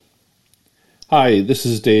Hi, this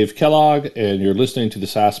is Dave Kellogg, and you're listening to the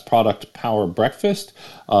SaaS Product Power Breakfast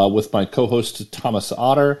with my co-host Thomas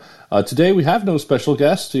Otter. Today we have no special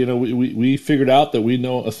guest. You know, we figured out that we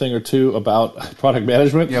know a thing or two about product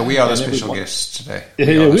management. Yeah, we are the special guests today.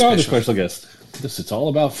 We are the special guest. It's all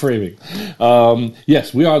about framing.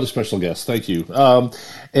 Yes, we are the special guests. Thank you.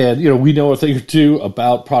 And, you know, we know a thing or two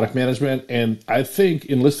about product management. And I think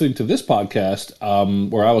in listening to this podcast,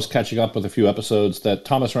 where I was catching up with a few episodes that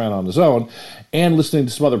Thomas ran on his own, and listening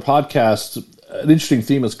to some other podcasts, an interesting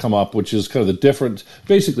theme has come up, which is kind of the difference,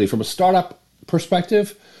 basically, from a startup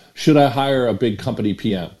perspective, should I hire a big company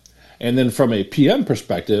PM? And then from a PM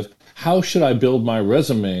perspective, how should I build my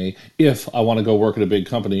resume if I want to go work at a big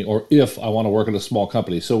company or if I want to work at a small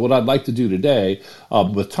company? So what I'd like to do today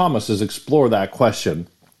with Thomas is explore that question,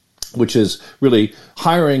 which is really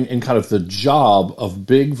hiring and kind of the job of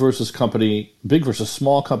big versus small company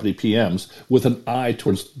PMs with an eye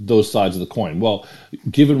towards those sides of the coin. Well,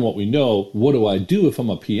 given what we know, what do I do if I'm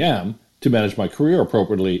a PM to manage my career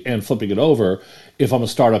appropriately? And flipping it over, if I'm a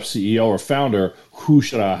startup CEO or founder, who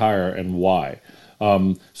should I hire and why?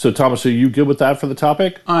 So Thomas, are you good with that for the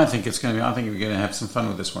topic? I think we're going to have some fun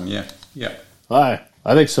with this one. Yeah. I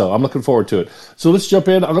think so. I'm looking forward to it. So let's jump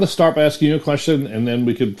in. I'm going to start by asking you a question, and then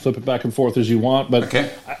we can flip it back and forth as you want. But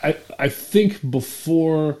okay. I think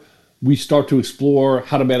before we start to explore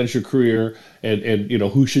how to manage your career and you know,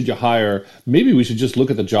 who should you hire, maybe we should just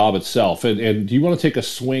look at the job itself. And do you want to take a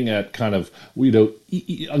swing at kind of, you know,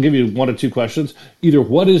 I'll give you one or two questions. Either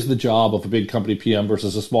what is the job of a big company PM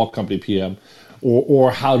versus a small company PM, or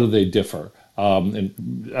how do they differ?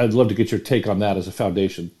 And I'd love to get your take on that as a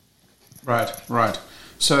foundation. Right.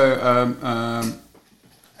 So,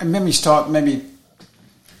 and let me start,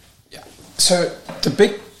 yeah. So the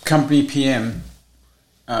big company PM,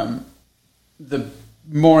 the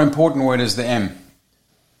more important word is the M,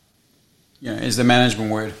 you know, is the management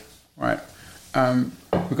word, right?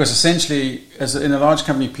 Because essentially, in a large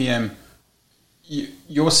company PM,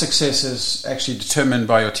 your success is actually determined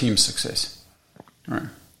by your team's success, right?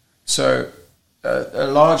 So,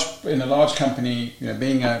 in a large company, you know,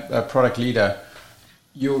 being a product leader,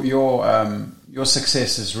 your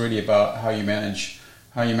success is really about how you manage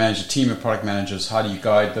a team of product managers. How do you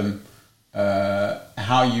guide them?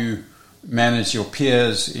 How you manage your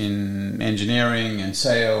peers in engineering and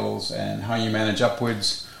sales, and how you manage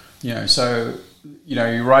upwards. You know, so you know,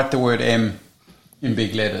 you write the word M in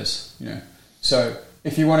big letters. You know, so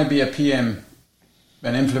if you want to be a PM,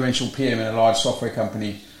 an influential PM in a large software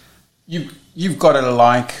company, you've got to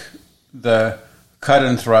like the cut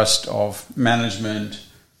and thrust of management,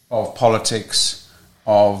 of politics,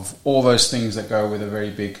 of all those things that go with a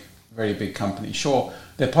very big company. Sure,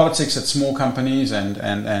 there are politics at small companies, and you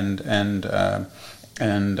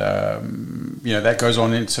know, that goes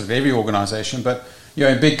on in sort of every organization. But you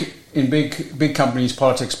know, in big companies,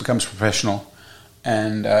 politics becomes professional,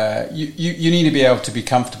 and you need to be able to be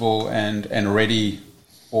comfortable and ready,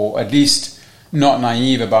 or at least not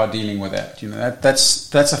naive about dealing with that. You know,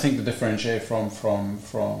 that's I think the differentiator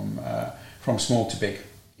from small to big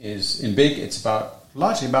is in big it's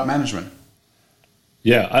largely about management.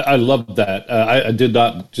 Yeah, I love that. I did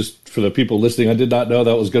not, just for the people listening, I did not know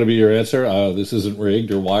that was going to be your answer. This isn't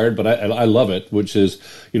rigged or wired, but I love it, which is,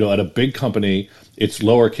 you know, at a big company, it's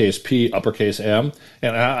lowercase p, uppercase m,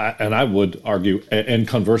 and I would argue, and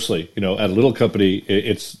conversely, you know, at a little company,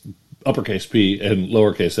 it's uppercase p and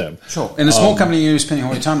lowercase m. Sure. In a small company, you're spending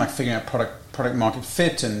all your time like figuring out product market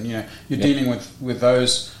fit, and you know, you're dealing with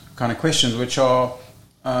those kind of questions, which are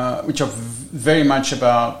very much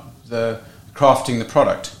about the crafting the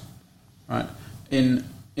product, right? In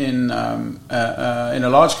a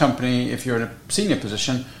large company, if you're in a senior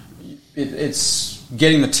position, it's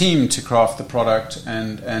getting the team to craft the product,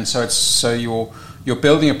 and so you're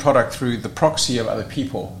building a product through the proxy of other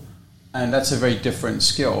people, and that's a very different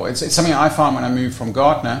skill. It's something I found when I moved from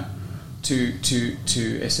Gartner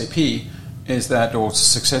to SAP, is that, or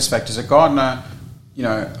SuccessFactors at Gartner, you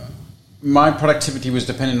know, my productivity was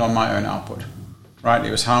dependent on my own output. Right,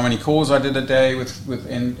 it was how many calls I did a day with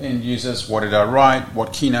end users, what did I write,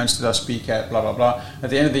 what keynotes did I speak at, blah, blah, blah.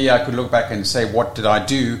 At the end of the year, I could look back and say, what did I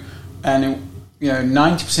do? And,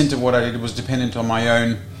 90% of what I did was dependent on my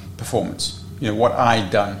own performance, what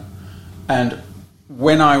I'd done. And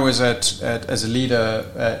when I was as a leader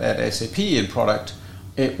at SAP in product,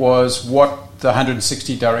 it was what the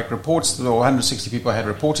 160 direct reports, or 160 people I had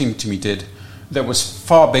reporting to me did, that was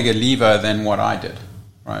far bigger lever than what I did,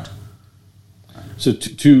 right? So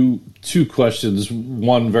two questions.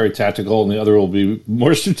 One very tactical, and the other will be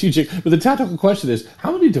more strategic. But the tactical question is,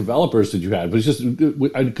 how many developers did you have? But it's just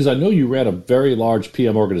because I know you ran a very large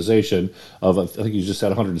PM organization of, I think you just said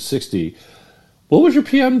 160. What was your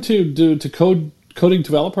PM to coding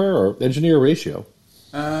developer or engineer ratio?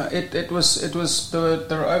 It was there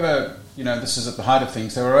were over, this is at the height of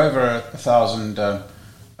things, there were over 1,000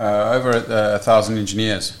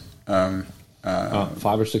 engineers. 5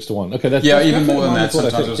 or 6 to 1. Okay, that's even more than that.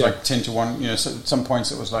 Sometimes it was like 10 to 1. So at some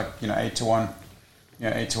points it was like 8 to 1.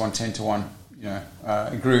 8 to 1, 10 to 1.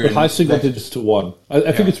 It grew. But high single digits to 1.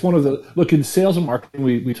 I think it's one of the look in sales and marketing.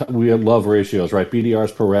 We love ratios, right?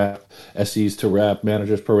 BDRs per rep, SEs to rep,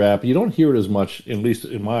 managers per rep. You don't hear it as much, at least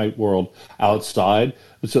in my world, outside.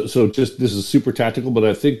 So just this is super tactical, but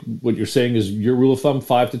I think what you're saying is your rule of thumb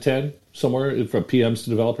 5 to 10 somewhere from PMs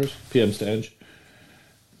to developers, PMs to Eng.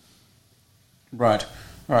 Right.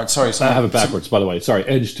 All right. Sorry. I have it backwards, by the way. Sorry,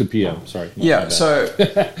 Edge to PM. Sorry. Yeah. So,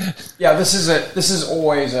 this is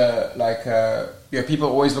always people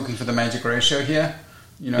are always looking for the magic ratio here,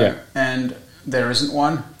 and there isn't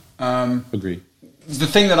one. Agree. The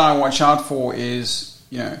thing that I watch out for is,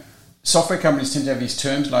 software companies tend to have these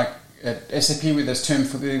terms, like at SAP we have this term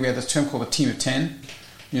called a team of 10,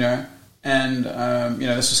 and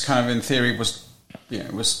this was kind of in theory was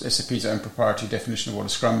SAP's own proprietary definition of what a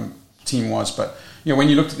Scrum team was, but when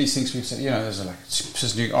you looked at these things, people said, there's a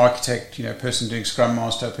person doing architect, person doing Scrum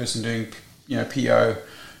Master, person doing PO,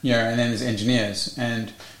 and then there's engineers.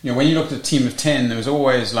 And when you looked at a team of 10, there was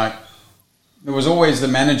always the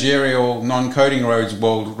managerial non-coding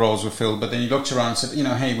roles were filled, but then you looked around and said,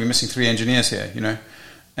 hey, we're missing 3 engineers here,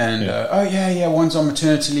 and one's on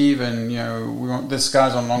maternity leave, and we want this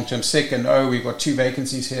guy's on long-term sick, and we've got 2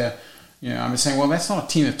 vacancies here. I'm just saying, well, that's not a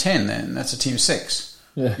team of 10 then, that's a team of 6.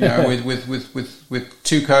 With 2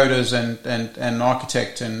 coders and an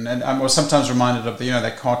architect, and I was sometimes reminded of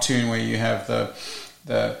that cartoon where you have the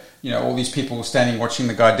all these people standing watching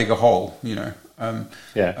the guy dig a hole, and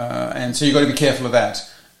so you've got to be careful of that.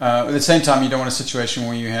 At the same time, you don't want a situation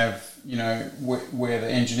where you have where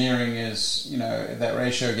the engineering is that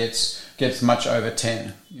ratio gets much over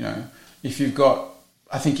 10. If you've got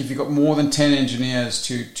more than 10 engineers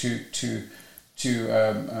to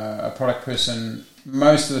a product person,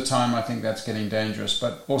 most of the time I think that's getting dangerous,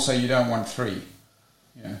 but also you don't want 3.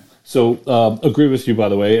 So agree with you, by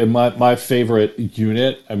the way. And my favorite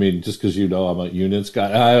unit, just because I'm a units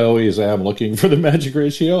guy, I always am looking for the magic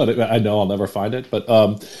ratio, and I know I'll never find it, but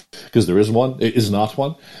because there is one, it is not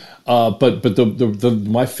one. But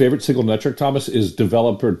my favorite single metric, Thomas, is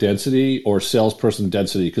developer density or salesperson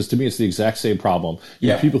density, because to me it's the exact same problem.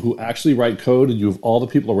 You have people who actually write code, and you have all the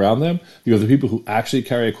people around them. You have the people who actually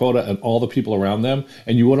carry a quota and all the people around them,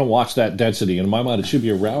 and you want to watch that density. And in my mind, it should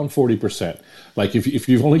be around 40%. Like if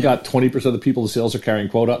you've only got 20% of the people in sales are carrying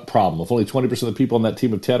quota, problem. If only 20% of the people in that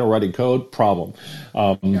team of 10 are writing code, problem.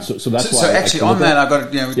 So that's why. So actually on that, I've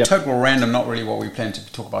got total random, not really what we plan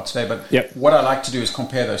to talk about today, but what I like to do is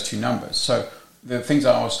compare those 2 numbers. So the things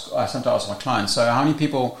I sometimes ask my clients, so how many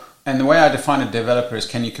people, and the way I define a developer is,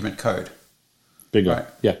 can you commit code? Bingo. Right?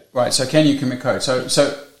 Yeah. Right. So can you commit code? So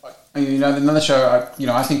another show,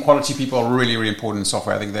 I think quality people are really, really important in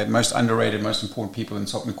software. I think they're most underrated, most important people in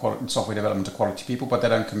software development are quality people, but they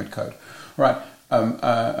don't commit code. Right.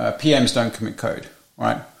 PMs don't commit code.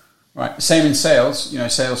 Right. Same in sales.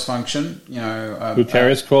 Sales function. Who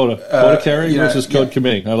carries quota? Quota carrying versus code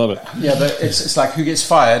committing. I love it. Yeah, but it's like who gets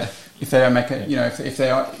fired if they don't make it. If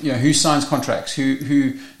they are, who signs contracts?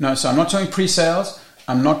 Who? No. So I'm not talking pre-sales.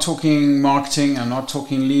 I'm not talking marketing. I'm not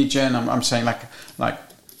talking lead gen. I'm saying like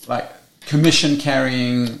commission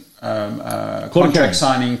carrying, contract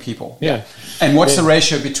signing people. Yeah. And what's the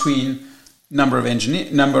ratio between number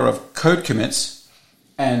of code commits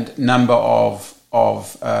and number of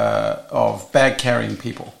bag carrying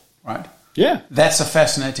people, right? Yeah. That's a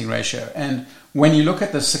fascinating ratio. And when you look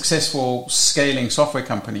at the successful scaling software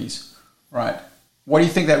companies, right? What do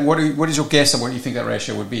you think what is your guess of what you think that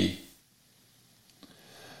ratio would be?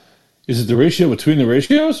 Is it the ratio between the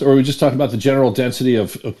ratios, or are we just talking about the general density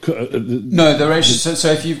of no, the ratio.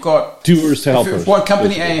 So if you've got doers to helpers. If one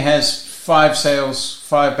company A has 5 sales,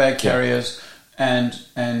 5 bag carriers, and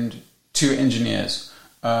 2 engineers.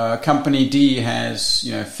 Company D has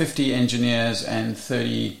 50 engineers and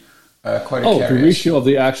 30 quota carriers. The ratio of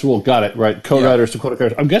the actual, got it, right, code writers to quota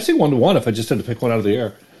carriers. I'm guessing 1-to-1 if I just had to pick one out of the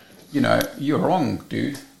air. You're wrong,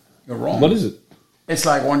 dude. You're wrong. What is it? It's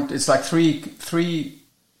like three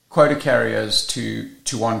quota carriers to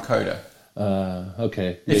 1 coder.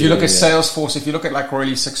 Okay. If you look at Salesforce, if you look at like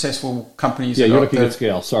really successful companies, you're looking at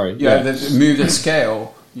scale. Sorry. that moved at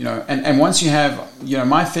scale. and once you have,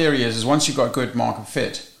 my theory is once you've got good market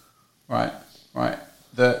fit, right,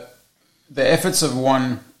 the efforts of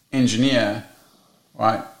one engineer,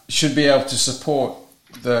 right, should be able to support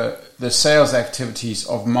the sales activities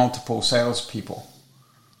of multiple salespeople.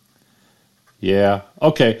 Yeah.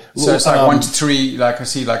 Okay. So it's like 1 to 3. Like I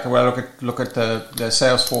see, like when I look at the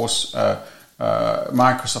Salesforce,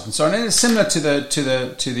 Microsoft, and so on. And it's similar to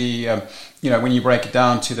the when you break it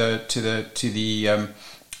down to the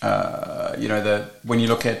when you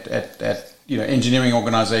look at engineering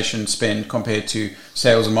organization spend compared to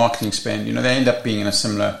sales and marketing spend, they end up being in a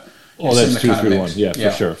similar. Oh, that's 2, 3, 1.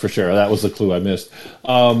 Yeah, for sure. That was the clue I missed.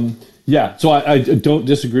 Yeah, so I don't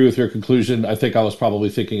disagree with your conclusion. I think I was probably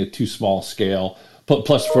thinking a too small scale.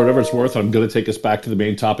 Plus, for whatever it's worth, I'm going to take us back to the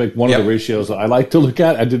main topic. One of the ratios that I like to look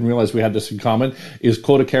at, I didn't realize we had this in common, is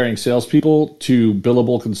quota-carrying salespeople to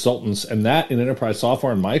billable consultants. And that, in enterprise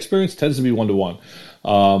software, in my experience, tends to be 1-to-1.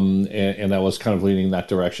 And I was kind of leaning in that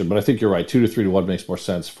direction. But I think you're right. 2 to 3-to-1 makes more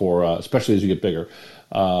sense for, especially as you get bigger,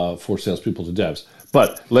 for salespeople to devs.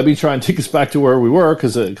 But let me try and take us back to where we were,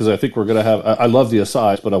 because I think we're going to have. I love the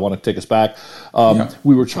asides, but I want to take us back.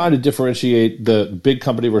 We were trying to differentiate the big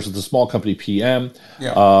company versus the small company PM.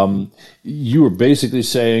 You were basically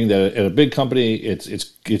saying that at a big company,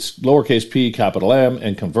 it's lowercase p, capital M,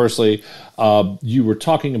 and conversely, you were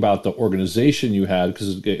talking about the organization you had,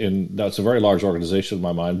 because that's a very large organization in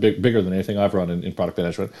my mind, bigger than anything I've run in product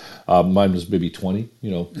management. Mine was maybe 20,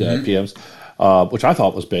 PMs. Which I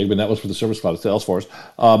thought was big, but that was for the Service Cloud at Salesforce.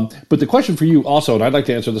 But the question for you also, and I'd like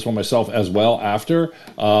to answer this one myself as well after,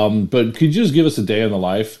 but could you just give us a day in the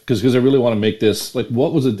life? Because I really want to make this, like,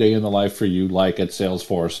 what was a day in the life for you like at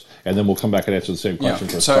Salesforce? And then we'll come back and answer the same question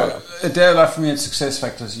for So a day in the life for me at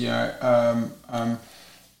SuccessFactors,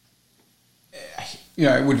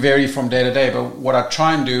 it would vary from day to day, but what I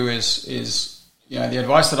try and do is the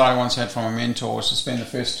advice that I once had from a mentor was to spend the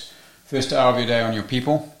first hour of your day on your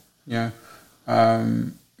people,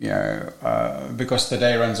 because the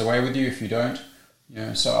day runs away with you if you don't.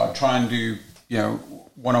 So I try and do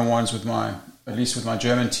one-on-ones with my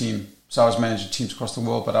German team. So I was managing teams across the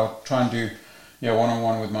world, but I'll try and do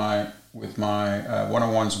one-on-one with my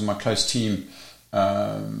one-on-ones with my close team.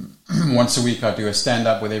 Once a week I do a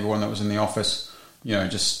stand-up with everyone that was in the office.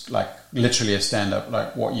 Just like literally a stand-up,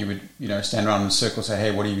 like what you would stand around in a circle, say,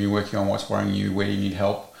 hey, what have you been working on? What's worrying you? Where do you need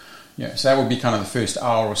help? So that would be kind of the first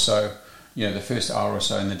hour or so. In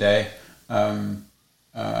the day. I'd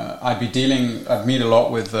meet a lot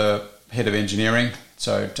with the head of engineering,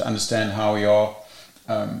 so to understand how we are.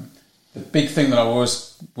 The big thing that I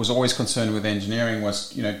was always concerned with engineering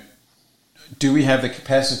was, do we have the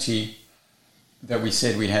capacity that we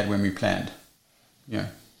said we had when we planned?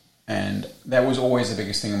 And that was always the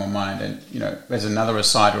biggest thing in my mind. And, there's another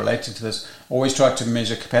aside related to this. Always try to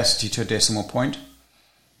measure capacity to a decimal point,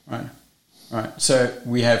 right? Right, so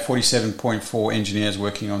we have 47.4 engineers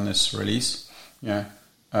working on this release,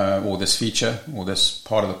 or this feature, or this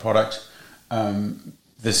part of the product. In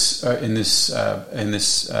this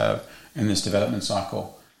development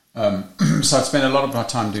cycle. So I'd spend a lot of my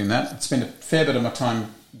time doing that. I'd spend a fair bit of my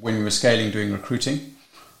time when we were scaling doing recruiting.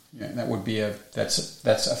 That would be I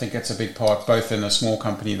think that's a big part, both in a small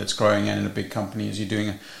company that's growing and in a big company, is you're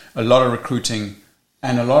doing a lot of recruiting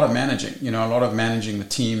and a lot of managing. A lot of managing the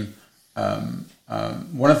team. One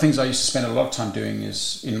of the things I used to spend a lot of time doing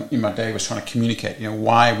is in my day was trying to communicate.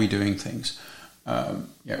 Why are we doing things? Why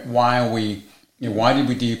did we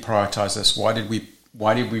deprioritize this? Why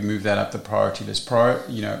did we move that up the priority list?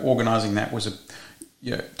 Organizing that was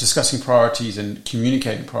discussing priorities and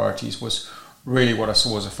communicating priorities was really what I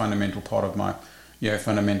saw as a fundamental part of my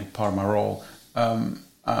role.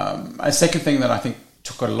 A second thing that I think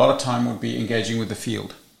took a lot of time would be engaging with the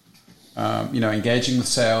field. Engaging with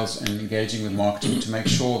sales and engaging with marketing to make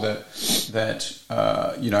sure that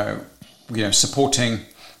supporting,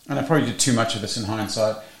 and I probably did too much of this in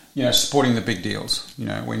hindsight, supporting the big deals.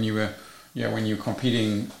 When you're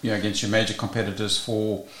competing, against your major competitors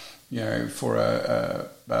for a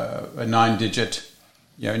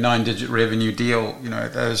 9-digit revenue deal,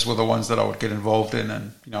 those were the ones that I would get involved in,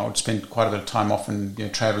 and I would spend quite a bit of time often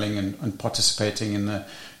traveling and participating in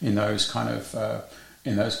those kind of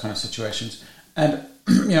situations. And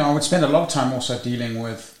I would spend a lot of time also dealing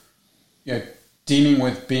with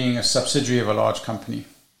being a subsidiary of a large company.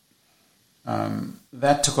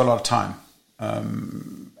 That took a lot of time,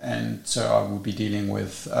 and so I would be dealing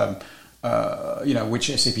with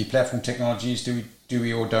which SAP platform technologies do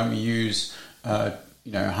we or don't we use?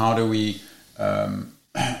 How do we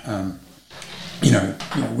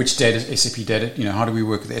which data, SAP data, how do we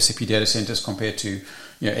work with SAP data centers compared to,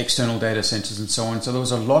 external data centers and so on. So there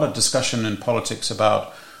was a lot of discussion and politics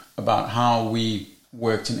about how we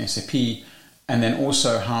worked in SAP, and then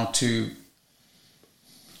also how to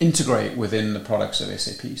integrate within the products of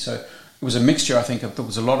SAP. So it was a mixture, I think, there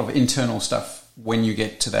was a lot of internal stuff when you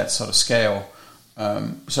get to that sort of scale.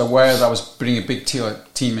 So whereas I was bringing a big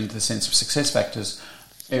team into the sense of SuccessFactors,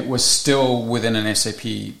 it was still within an SAP,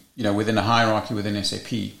 within a hierarchy within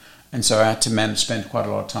SAP. And so I had to spend quite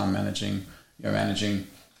a lot of time managing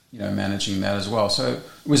that as well. So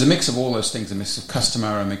it was a mix of all those things, a mix of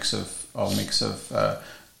customer, a mix of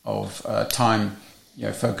time,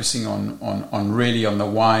 focusing on really on the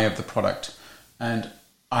why of the product. And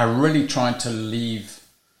I really tried to leave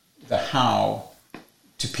the how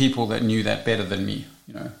to people that knew that better than me.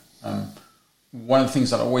 One of the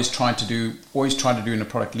things that I always try to do in a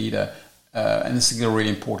product leader, and this is a really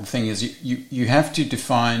important thing, is you have to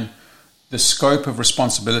define the scope of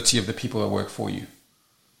responsibility of the people that work for you,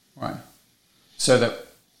 right? So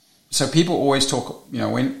people always talk,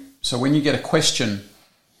 when you get a question,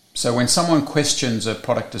 so when someone questions a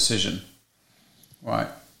product decision, right?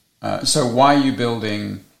 So why are you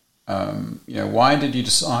building? Why did you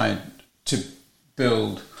decide to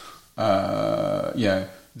build,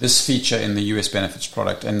 this feature in the US benefits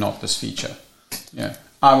product and not this feature?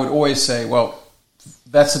 I would always say, well,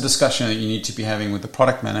 that's a discussion that you need to be having with the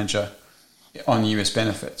product manager on US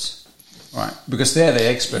benefits, right? Because they're the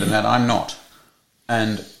expert in that. I'm not,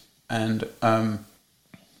 and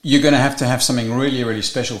you're going to have something really, really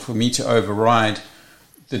special for me to override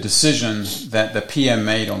the decision that the PM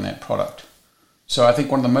made on that product. So I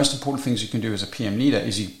think one of the most important things you can do as a PM leader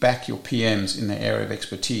is you back your PMs in the area of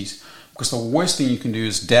expertise. Because the worst thing you can do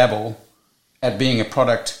is dabble at being a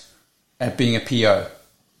product, at being a PO,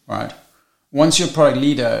 right? Once you're a product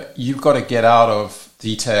leader, you've got to get out of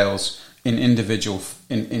details in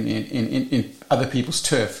other people's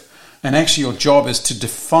turf. And actually your job is to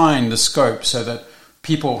define the scope so that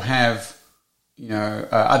people have,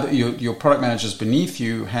 your product managers beneath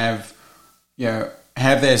you have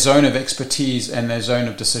their zone of expertise and their zone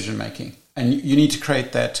of decision making. And you need to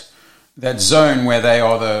create that zone where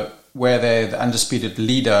they're the undisputed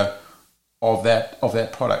leader of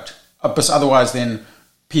that product. Because otherwise, then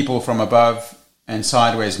people from above and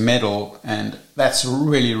sideways meddle, and that's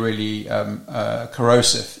really, really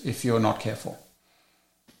corrosive if you're not careful.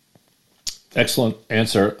 Excellent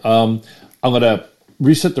answer. I'm going to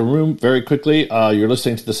reset the room very quickly. You're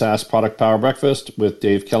listening to the SaaS Product Power Breakfast with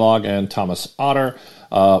Dave Kellogg and Thomas Otter.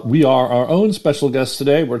 We are our own special guests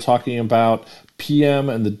today. We're talking about PM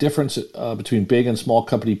and the difference between big and small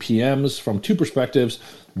company PMs from two perspectives.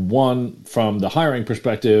 One, from the hiring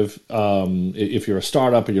perspective, if you're a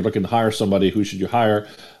startup and you're looking to hire somebody, who should you hire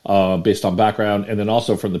based on background? And then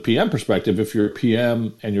also from the PM perspective, if you're a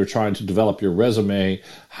PM and you're trying to develop your resume,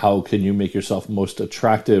 how can you make yourself most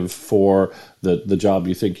attractive for the job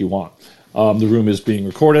you think you want? The room is being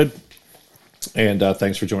recorded. And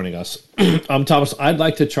thanks for joining us. Thomas, I'd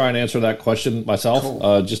like to try and answer that question myself,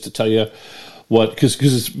 cool. Just to tell you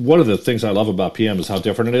because one of the things I love about PM is how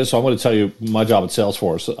different it is. So I'm going to tell you my job at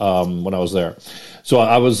Salesforce when I was there. So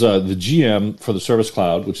I was the GM for the Service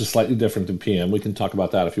Cloud, which is slightly different than PM. We can talk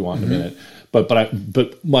about that if you want in a minute. But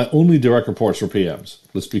my only direct reports were PMs.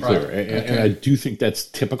 Let's be clear, right. And I do think that's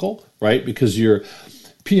typical, right? Because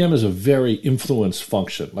PM is a very influence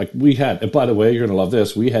function. Like we had, and by the way, you're going to love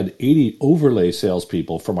this. We had 80 overlay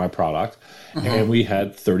salespeople for my product, and we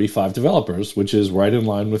had 35 developers, which is right in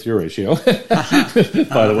line with your ratio,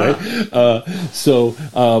 by the way. So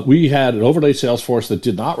we had an overlay sales force that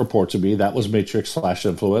did not report to me. That was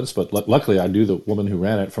Matrix/Influence, but luckily I knew the woman who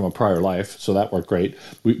ran it from a prior life, so that worked great.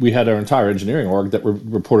 We had our entire engineering org that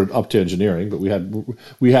reported up to engineering, but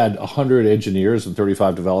we had 100 engineers and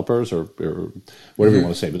 35 developers, or whatever you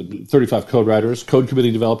want to say, but 35 code writers, code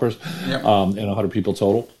committee developers, and 100 people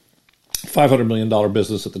total. $500 million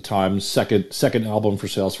business at the time, second album for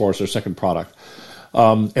Salesforce, or second product.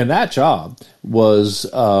 And that job was,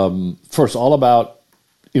 first, all about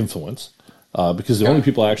influence, because the only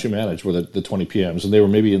people I actually managed were the 20 PMs, and they were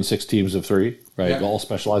maybe in 6 teams of 3, right? All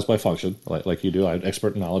specialized by function, like you do. I'm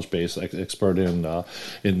expert in knowledge base, expert in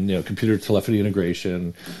computer telephony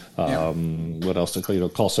integration. What else?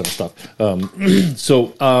 Call center stuff.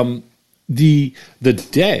 So the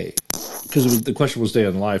day, because the question was day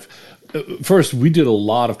in life. First, we did a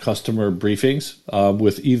lot of customer briefings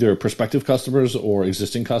with either prospective customers or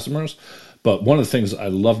existing customers. But one of the things I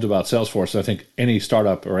loved about Salesforce, and I think any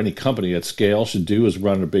startup or any company at scale should do, is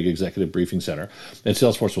run a big executive briefing center. And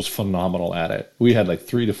Salesforce was phenomenal at it. We had like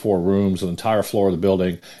 3 to 4 rooms, an entire floor of the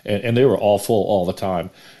building, and they were all full all the time.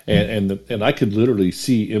 And I could literally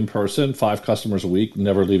see in person 5 customers a week,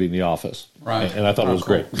 never leaving the office. Right. And I thought it was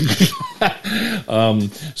great.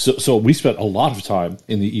 So we spent a lot of time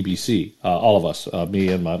in the EBC, all of us, me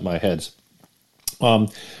and my heads.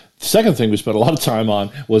 The second thing we spent a lot of time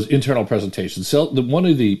on was internal presentations. So one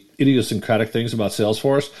of the idiosyncratic things about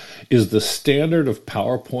Salesforce is the standard of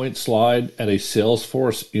PowerPoint slide at a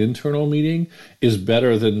Salesforce internal meeting is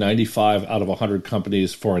better than 95 out of 100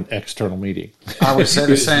 companies for an external meeting. I would say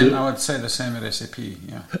the same. I would say the same at SAP.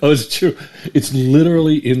 Yeah. Oh, it's true. It's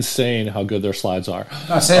literally insane how good their slides are.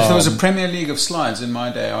 I'd say if there was a Premier League of slides in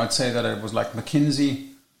my day, I would say that it was like McKinsey.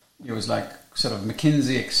 It was like sort of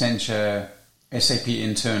McKinsey, Accenture, SAP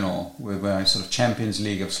internal, were sort of Champions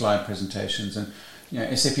League of slide presentations, and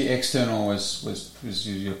SAP external was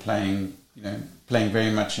you're playing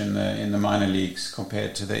very much in the minor leagues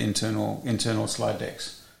compared to the internal slide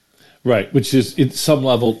decks. Right, which is at some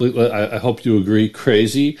level, I hope you agree,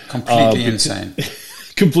 crazy, completely insane.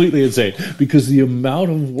 Completely insane, because the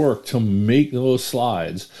amount of work to make those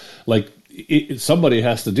slides, like. Somebody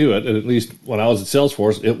has to do it, and at least when I was at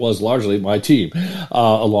Salesforce, it was largely my team,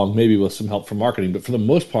 along maybe with some help from marketing. But for the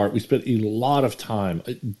most part, we spent a lot of time,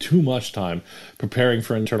 too much time, preparing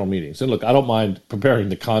for internal meetings. And look, I don't mind preparing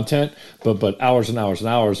the content, but hours and hours and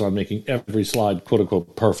hours on making every slide "quote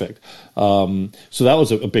unquote" perfect. So that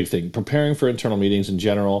was a big thing, preparing for internal meetings in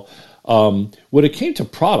general. When it came to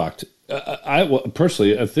product, I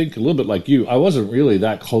personally, I think a little bit like you, I wasn't really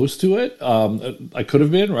that close to it. I could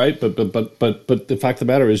have been, right? But the fact of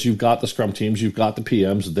the matter is, you've got the Scrum teams, you've got the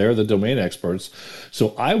PMs, they're the domain experts.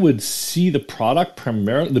 So I would see the product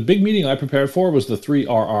primarily. The big meeting I prepared for was the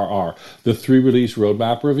 3RRR, the 3 release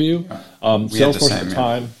roadmap review. Salesforce at the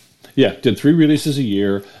time. Yeah, did 3 releases a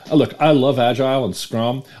year. Look, I love Agile and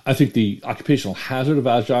Scrum. I think the occupational hazard of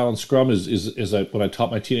Agile and Scrum is that when I taught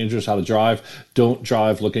my teenagers how to drive, don't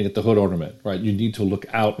drive looking at the hood ornament, right? You need to look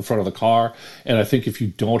out in front of the car. And I think if you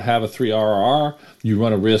don't have a 3RRR, you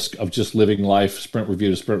run a risk of just living life sprint review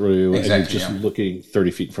to sprint review, exactly, and you're just looking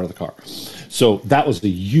 30 feet in front of the car. So that was the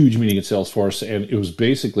huge meeting at Salesforce, and it was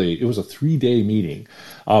a 3-day meeting.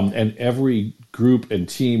 And every group and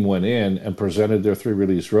team went in and presented their 3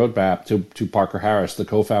 release roadmap to Parker Harris, the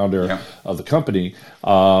co-founder of the company,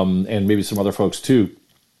 and maybe some other folks too,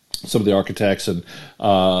 some of the architects.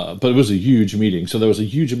 But it was a huge meeting. So there was a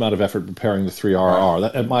huge amount of effort preparing the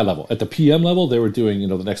 3RR at my level. At the PM level, they were doing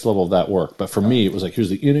the next level of that work. But for me, it was like, here's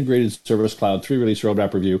the integrated service cloud 3 release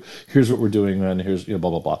roadmap review. Here's what we're doing, and here's blah,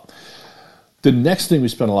 blah, blah. The next thing we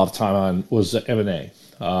spent a lot of time on was M&A.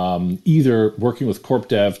 Either working with corp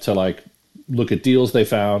dev to look at deals they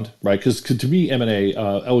found, right? Because to me, M&A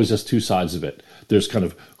always has 2 sides of it. There's kind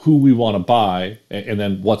of who we want to buy, and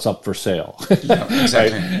then what's up for sale. Yeah,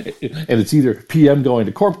 exactly. Right? And it's either PM going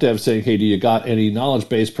to corp dev saying, hey, do you got any knowledge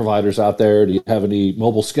base providers out there? Do you have any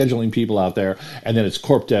mobile scheduling people out there? And then it's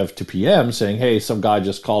corp dev to PM saying, hey, some guy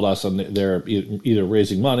just called us and they're either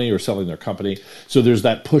raising money or selling their company. So there's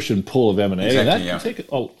that push and pull of M&A, and that can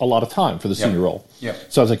take a lot of time for the senior role. Yeah.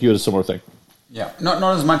 Sounds like you had a similar thing. Yeah, not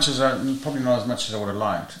as much as probably not as much as I would have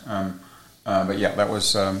liked, but yeah, that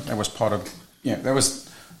was part of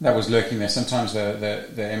that was lurking there. Sometimes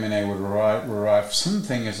the M&A would arrive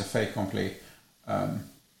something as a fait accompli.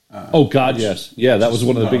 Oh God, yes, yeah, that was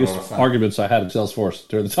one of the biggest arguments I had at Salesforce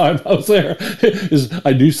during the time I was there. Is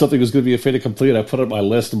I knew something was going to be a fait accompli, and I put it on my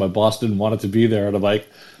list, and my boss didn't want it to be there, and I'm like,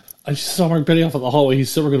 I just saw Mark Benioff in the hallway. He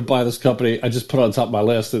said we're going to buy this company. I just put it on top of my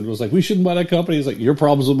list, and it was like, we shouldn't buy that company. He's like, your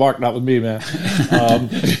problem's with Mark, not with me, man.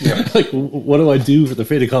 Like, what do I do for the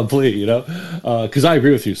fait accompli? Because I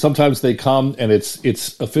agree with you. Sometimes they come and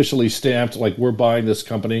it's officially stamped like, we're buying this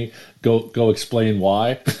company. Go explain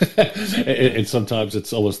why. And sometimes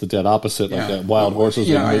it's almost the dead opposite, like wild horses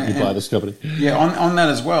will make you buy this company. Yeah, on that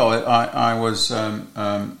as well. I was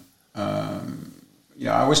I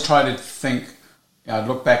always try to think. I'd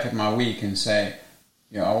look back at my week and say,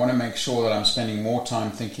 I want to make sure that I'm spending more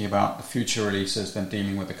time thinking about the future releases than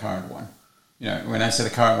dealing with the current one. When I say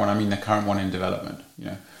the current one, I mean the current one in development.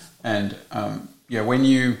 And when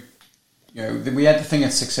we had the thing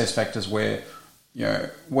at SuccessFactors where,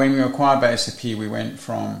 when we were acquired by SAP, we went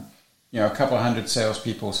from, a couple of hundred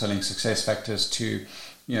salespeople selling SuccessFactors to,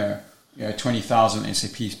 20,000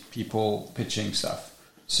 SAP people pitching stuff.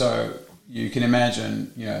 So you can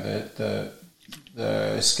imagine,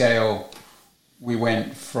 the scale, we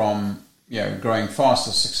went from growing fast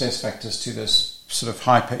as SuccessFactors to this sort of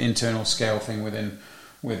hyper internal scale thing within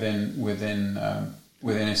within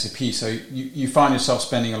SAP. So you find yourself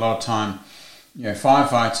spending a lot of time,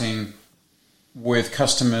 firefighting with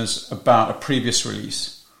customers about a previous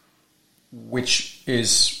release, which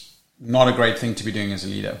is not a great thing to be doing as a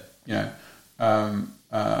leader. You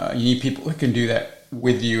need people who can do that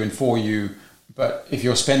with you and for you. But if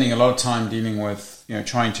you're spending a lot of time dealing with,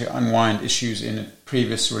 trying to unwind issues in a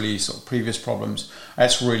previous release or previous problems,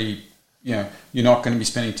 that's really, you're not going to be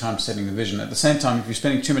spending time setting the vision. At the same time, if you're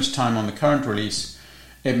spending too much time on the current release,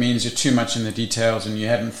 it means you're too much in the details and you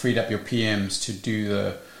haven't freed up your PMs to do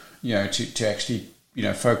the, to actually,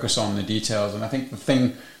 focus on the details. And I think the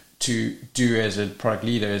thing to do as a product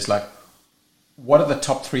leader is like, what are the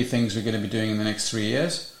top 3 things we're going to be doing in the next 3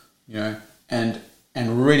 years,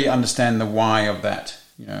 and really understand the why of that,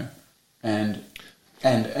 and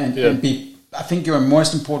be. I think your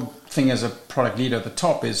most important thing as a product leader at the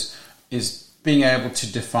top is being able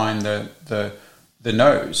to define the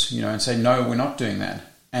no's, and say no, we're not doing that,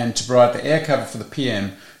 and to provide the air cover for the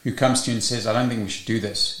PM who comes to you and says, I don't think we should do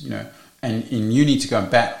this, and you need to go and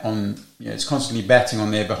bat on. It's constantly batting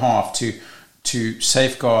on their behalf to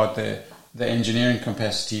safeguard the engineering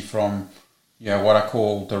capacity from. What I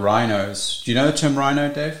call the rhinos. Do you know the term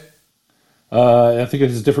rhino, Dave? I think it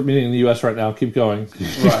has a different meaning in the US right now. Keep going.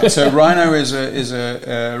 Right. So rhino is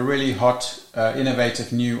a really hot,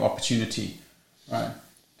 innovative new opportunity, right?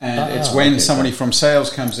 And it's when somebody from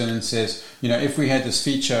sales comes in and says, if we had this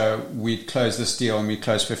feature, we'd close this deal and we'd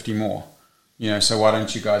close 50 more. So why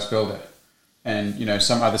don't you guys build it? And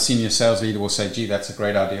some other senior sales leader will say, gee, that's a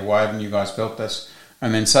great idea. Why haven't you guys built this?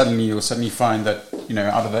 And then you'll suddenly find that,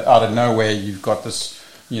 out of nowhere, you've got this,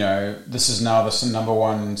 this is now the number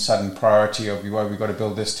one sudden priority of, well, we've got to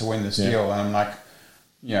build this to win this deal. And I'm like,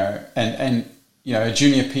 a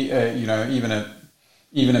junior,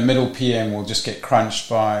 even a middle PM will just get crunched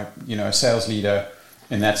by, a sales leader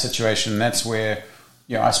in that situation. And that's where,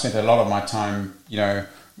 I spent a lot of my time, you're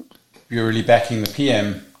really backing the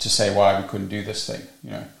PM to say why we couldn't do this thing,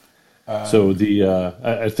 So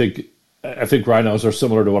I think rhinos are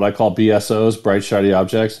similar to what I call BSOs, bright shiny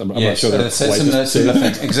objects. I'm not sure they're similar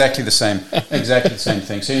thing. Exactly the same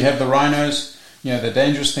thing. So you have the rhinos, the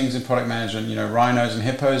dangerous things in product management. Rhinos and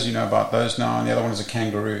hippos. You know about those now, and the other one is a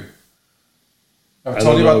kangaroo. I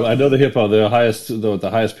know the hippo. The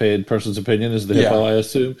highest paid person's opinion is the hippo, I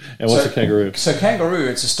assume. And what's a kangaroo? So kangaroo,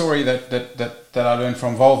 it's a story that I learned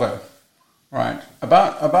from Volvo. Right,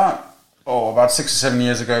 about 6 or 7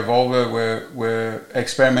 years ago, Volvo were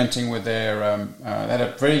experimenting with their. They had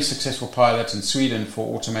a very successful pilot in Sweden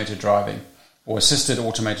for automated driving or assisted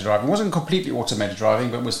automated driving. It wasn't completely automated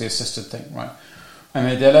driving, but it was the assisted thing, right? And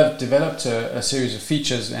they developed a series of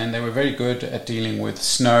features, and they were very good at dealing with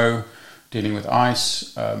snow, dealing with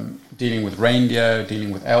ice, dealing with reindeer,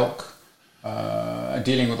 dealing with elk,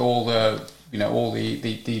 dealing with all the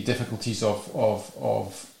difficulties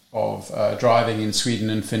of driving in Sweden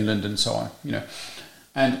and Finland and so on,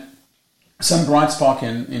 and some bright spark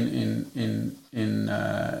in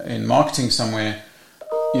marketing somewhere,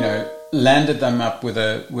 landed them up with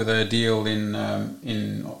a deal in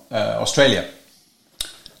Australia,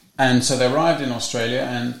 and so they arrived in Australia,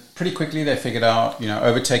 and pretty quickly they figured out,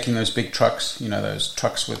 overtaking those big trucks, those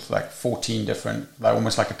trucks with like 14 different, like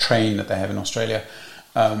almost like a train that they have in Australia.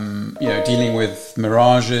 Dealing with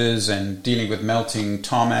mirages and dealing with melting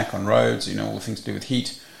tarmac on roads, all the things to do with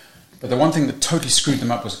heat. But the one thing that totally screwed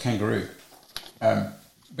them up was a kangaroo,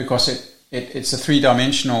 because it's a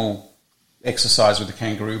 3-dimensional exercise with the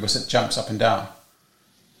kangaroo, because it jumps up and down,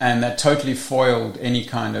 and that totally foiled any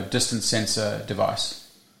kind of distance sensor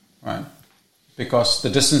device, right? Because the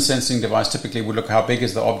distance sensing device typically would look how big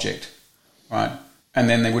is the object, right, and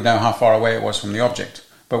then they would know how far away it was from the object.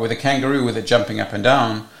 But with a kangaroo, with it jumping up and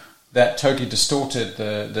down, that totally distorted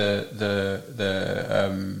the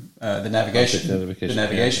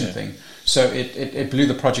navigation thing. So it blew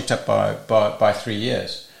the project up by 3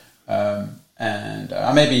 years. And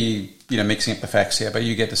I may be mixing up the facts here, but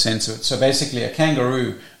you get the sense of it. So basically, a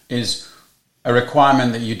kangaroo is a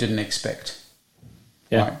requirement that you didn't expect.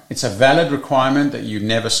 Yeah, right? It's a valid requirement that you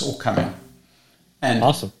never saw coming. And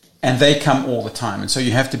awesome. And they come all the time, and so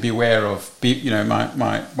you have to be aware of.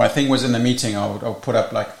 My thing was in the meeting. I'll put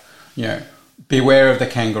up like, beware of the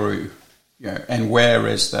kangaroo, and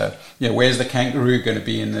where's the kangaroo going to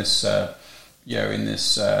be in this, in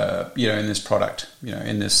this product,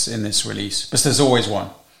 in this release? Because there's always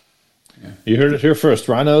one. You heard it here first.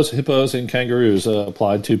 Rhinos, hippos, and kangaroos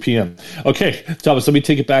applied 2 p.m. Okay, Thomas, let me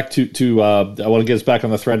take it back to I want to get us back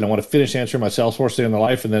on the thread, and I want to finish answering my Salesforce Day in the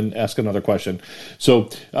Life and then ask another question. So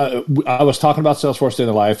I was talking about Salesforce Day in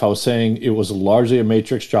the Life. I was saying it was largely a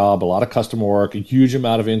matrix job, a lot of customer work, a huge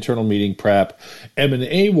amount of internal meeting prep,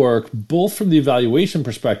 M&A work, both from the evaluation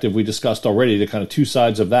perspective we discussed already, the kind of two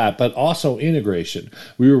sides of that, but also integration.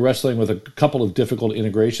 We were wrestling with a couple of difficult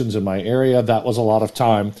integrations in my area. That was a lot of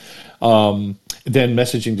time. Then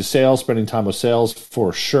messaging to sales, spending time with sales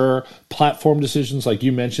for sure. Platform decisions, like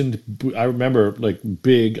you mentioned, I remember like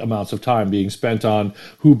big amounts of time being spent on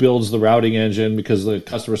who builds the routing engine, because the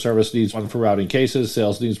customer service needs one for routing cases,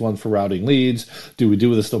 sales needs one for routing leads. Do we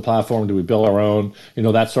do this in the platform? Do we build our own?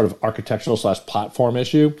 That sort of architectural / platform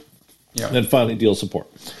issue. Yeah. And then finally, deal support.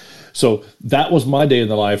 So that was my day in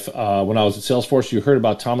the life when I was at Salesforce. You heard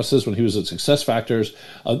about Thomas's when he was at SuccessFactors.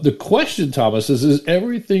 The question, Thomas, is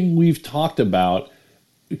everything we've talked about,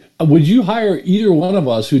 would you hire either one of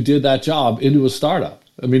us who did that job into a startup?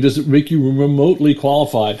 I mean, does it make you remotely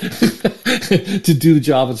qualified to do the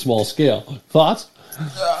job at small scale? Thoughts?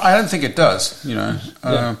 I don't think it does.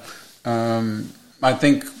 I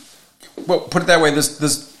think, well, put it that way.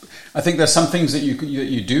 I think there's some things that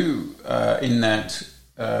you do in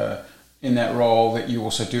that role that you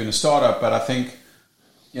also do in a startup, but I think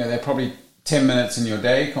they're probably 10 minutes in your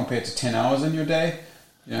day compared to 10 hours in your day.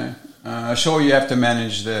 Sure, you have to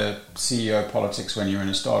manage the CEO politics when you're in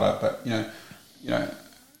a startup, but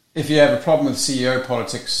if you have a problem with CEO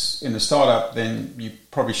politics in a startup, then you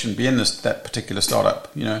probably shouldn't be in that particular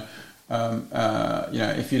startup. If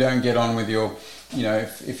you don't get on with your,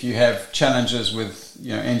 if you have challenges with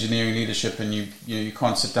engineering leadership and you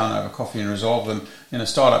can't sit down over coffee and resolve them in a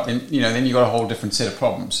startup, then you've got a whole different set of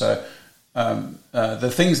problems. So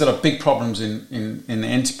the things that are big problems in the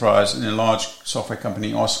enterprise in a large software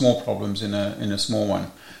company are small problems in a small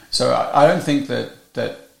one. So I don't think that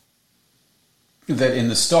in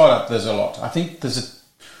the startup there's a lot. I think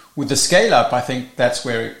with the scale up, I think that's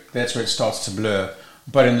where it starts to blur.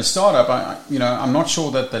 But in the startup, I'm not sure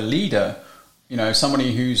that the leader,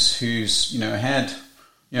 somebody who's had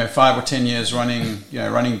 5 or 10 years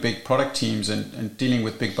running big product teams and dealing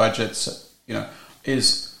with big budgets,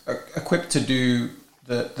 is equipped to do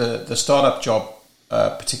the startup job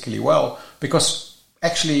particularly well. Because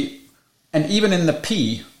actually, and even in the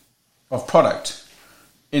P of product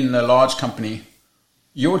in the large company,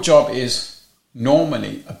 your job is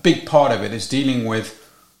normally, a big part of it is dealing with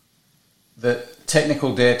the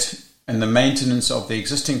technical debt and the maintenance of the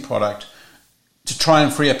existing product to try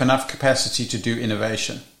and free up enough capacity to do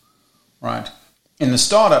innovation, right? In the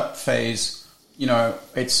startup phase,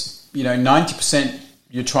 it's 90%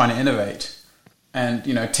 you're trying to innovate, and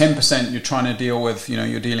 10% you're trying to deal with.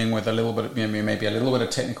 You're dealing with a little bit, maybe a little bit of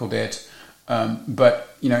technical debt,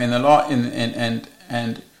 but in the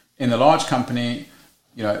large company,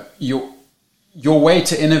 your way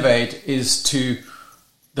to innovate is to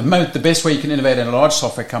the best way you can innovate in a large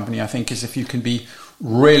software company, I think, is if you can be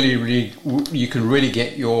you can really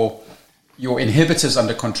get your inhibitors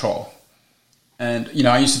under control. And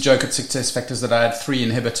I used to joke at SuccessFactors that I had 3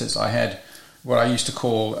 inhibitors. I had what I used to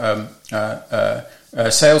call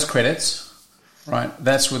sales credits, right?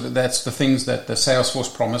 That's the things that the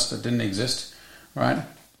Salesforce promised that didn't exist, right?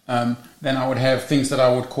 Then I would have things that I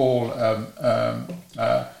would call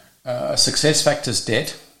SuccessFactors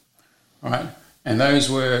debt, right? And those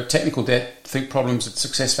were technical debt, problems that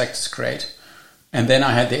SuccessFactors create. And then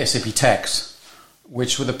I had the SAP tax,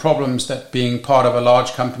 which were the problems that, being part of a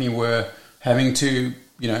large company, were having to,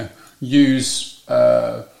 use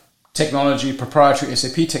technology, proprietary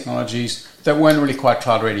SAP technologies that weren't really quite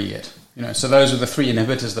cloud ready yet. So those were the 3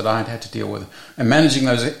 inhibitors that I had to deal with. And managing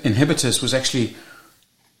those inhibitors was actually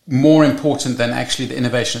more important than actually the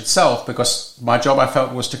innovation itself, because my job, I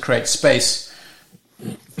felt, was to create space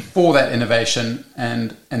for that innovation,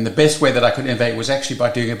 and the best way that I could innovate was actually by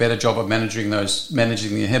doing a better job of managing the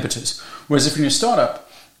inhibitors. Whereas if you're in a startup,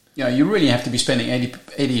 you really have to be spending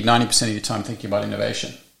 90% of your time thinking about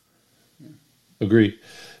innovation. Agree.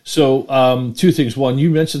 So 2 things. One, you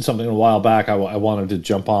mentioned something a while back I wanted to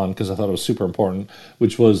jump on because I thought it was super important,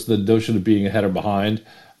 which was the notion of being ahead or behind.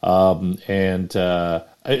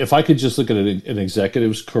 If I could just look at an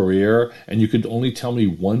executive's career and you could only tell me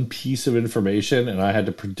one piece of information and I had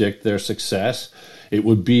to predict their success, it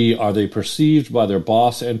would be, are they perceived by their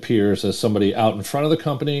boss and peers as somebody out in front of the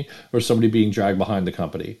company or somebody being dragged behind the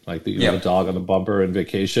company, like the dog on the bumper in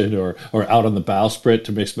Vacation, or out on the bowsprit,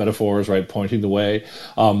 to mix metaphors, right, pointing the way.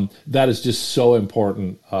 That is just so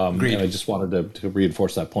important. And I just wanted to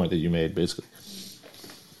reinforce that point that you made, basically.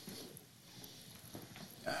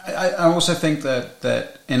 I also think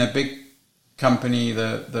that in a big company,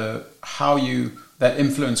 the how you that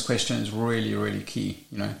influence question is really, really key.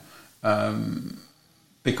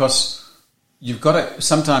 Because you've got to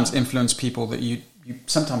sometimes influence people that you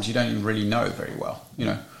sometimes you don't even really know very well.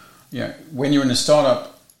 When you're in a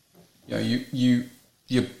startup, you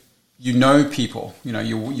know people.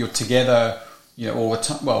 You're together. All the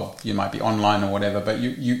time. Well, you might be online or whatever, but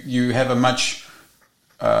you have a much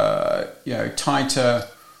tighter,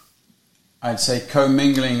 I'd say,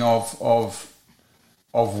 commingling of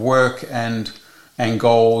work and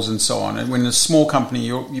goals and so on. And when in a small company,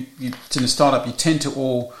 in a startup, you tend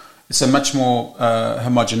to it's a much more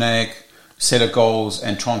homogeneic set of goals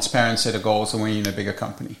and transparent set of goals than when you're in a bigger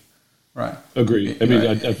company. Right. Agree.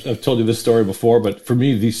 I've told you this story before, but for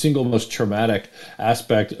me, the single most traumatic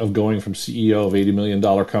aspect of going from CEO of $80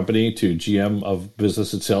 million company to GM of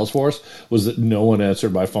business at Salesforce was that no one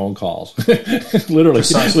answered my phone calls. Literally,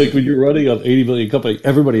 Precisely. like when you're running an 80 million company,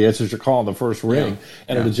 everybody answers your call on the first ring.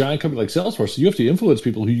 And at a giant company like Salesforce, you have to influence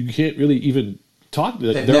people who you can't really even talk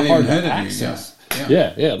to. They're hard to access.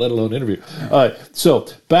 Yeah, let alone interview. Yeah. All right, so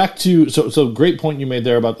back to so great point you made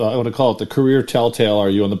there about I want to call it the career telltale. Are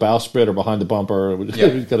you on the bowsprit or behind the bumper?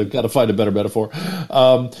 We've got to find a better metaphor.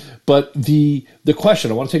 But the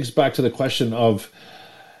question I want to take us back to the question of,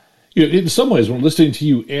 in some ways, when listening to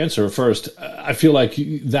you answer first, I feel like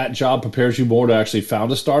that job prepares you more to actually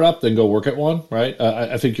found a startup than go work at one. Right?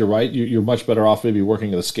 I think you're right. You're much better off maybe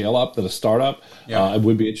working at a scale up than a startup. Yeah. I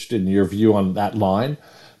would be interested in your view on that line.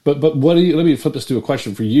 But what do you? Let me flip this to a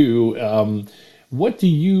question for you. What do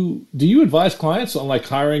you advise clients on like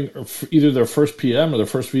hiring either their first PM or their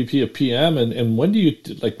first VP of PM? And when do you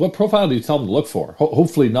what profile do you tell them to look for?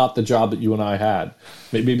 Hopefully not the job that you and I had.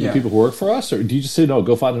 Maybe the people who work for us, or do you just say no?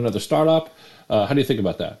 Go find another startup. How do you think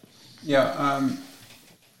about that? Yeah.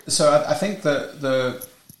 So I think so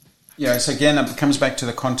again it comes back to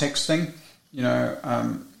the context thing. I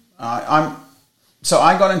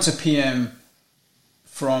got into PM.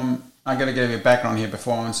 I got to give you a background here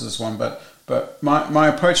before I answer this one, but my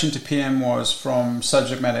approach into PM was from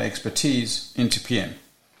subject matter expertise into PM,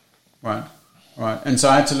 right, and so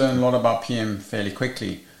I had to learn a lot about PM fairly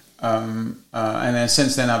quickly, and then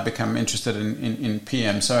since then I've become interested in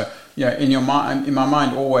PM. So in my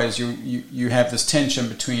mind always you have this tension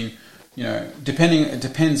between it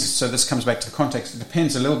depends. So this comes back to the context. It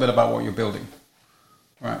depends a little bit about what you're building,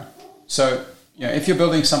 right? So if you're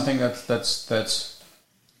building something that's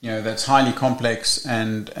that's highly complex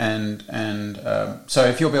and so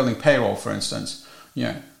if you're building payroll, for instance,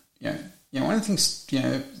 one of the things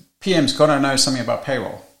PM's got to know something about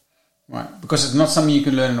payroll, right? Because it's not something you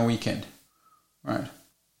can learn in a weekend, right?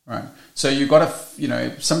 So you've got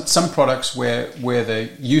to some products where the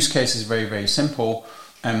use case is very, very simple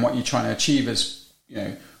and what you're trying to achieve is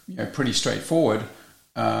pretty straightforward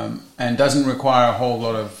and doesn't require a whole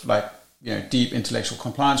lot of deep intellectual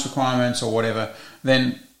compliance requirements or whatever.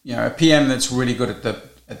 Then a PM that's really good at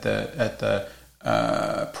the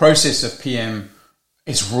process of PM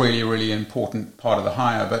is really, really important part of the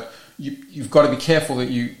hire. But you've got to be careful that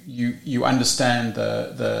you understand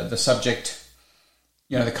the subject,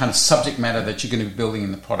 the kind of subject matter that you're going to be building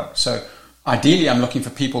in the product. So ideally, I'm looking for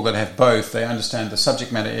people that have both. They understand the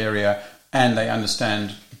subject matter area and they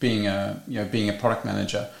understand being a product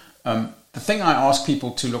manager. The thing I ask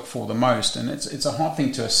people to look for the most, and it's a hard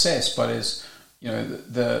thing to assess, but is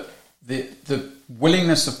the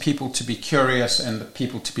willingness of people to be curious and the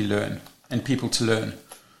people to learn.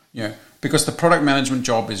 Because the product management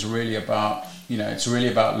job is really about it's really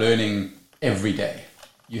about learning every day.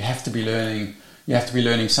 You have to be learning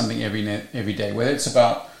something every day, whether it's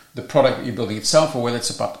about the product that you're building itself or whether it's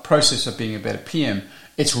about the process of being a better PM.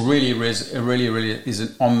 It's really is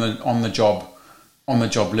an on the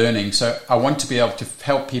job learning. So I want to be able to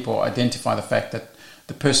help people identify the fact that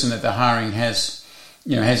the person that they're hiring has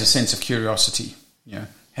a sense of curiosity,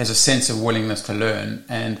 has a sense of willingness to learn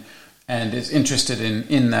and is interested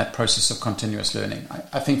in that process of continuous learning.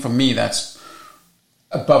 I think for me that's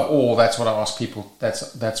above all, that's what I ask people.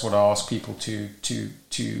 That's what I ask people to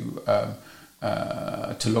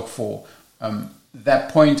look for. That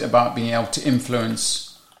point about being able to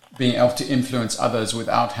influence others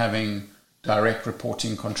without having direct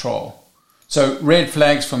reporting control. So red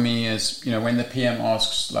flags for me is, when the PM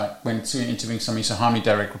asks, when interviewing somebody, so how many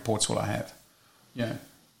direct reports will I have?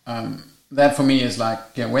 That for me is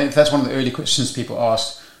if that's one of the early questions people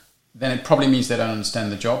ask, then it probably means they don't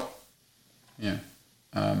understand the job.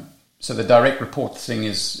 So the direct report thing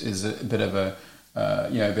is a bit of a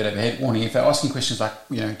bit of a head warning. If they're asking questions like,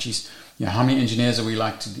 geez, how many engineers are we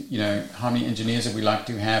like to, how many engineers are we like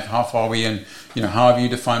to have? How far are we in? How have you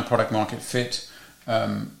defined product market fit?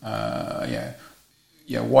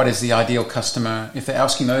 What is the ideal customer? If they're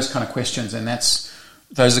asking those kind of questions, then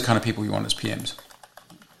those are the kind of people you want as PMs.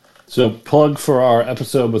 So, plug for our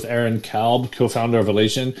episode with Aaron Kalb, co-founder of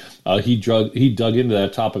Elation. He dug into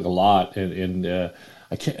that topic a lot, and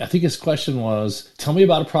I think his question was, tell me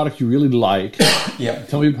about a product you really like. Yeah.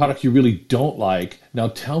 Tell me a product you really don't like. Now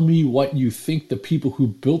tell me what you think the people who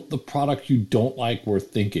built the product you don't like were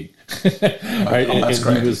thinking. Right? Oh, that's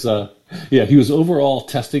great. He was overall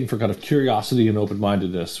testing for kind of curiosity and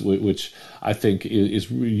open-mindedness, which I think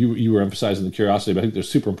is you were emphasizing the curiosity, but I think they're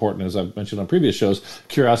super important. As I've mentioned on previous shows,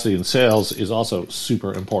 curiosity in sales is also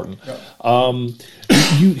super important. Yep.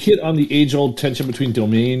 You hit on the age-old tension between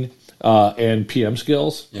domain and PM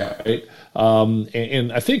skills. Yeah. Right.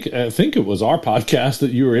 And I think it was our podcast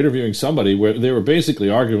that you were interviewing somebody where they were basically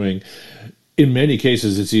arguing, in many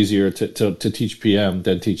cases, it's easier to teach PM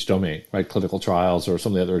than teach domain, right? Clinical trials or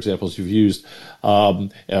some of the other examples you've used, or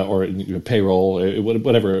payroll,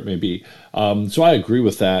 whatever it may be. So I agree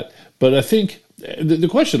with that. But I think the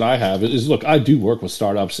question I have is, look, I do work with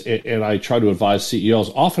startups, and I try to advise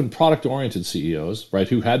CEOs, often product-oriented CEOs, right,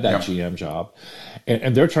 who had that GM job,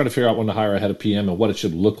 and they're trying to figure out when to hire a head of PM and what it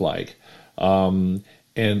should look like. And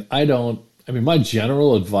my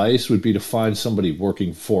general advice would be to find somebody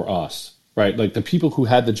working for us, right? Like the people who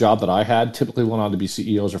had the job that I had typically went on to be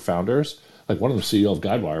CEOs or founders. Like one of them is CEO of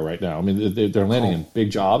Guidewire right now. I mean, they're landing in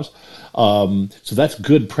big jobs. So that's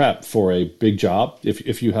good prep for a big job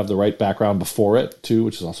if you have the right background before it too,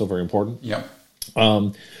 which is also very important. Yeah.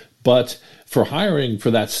 But for hiring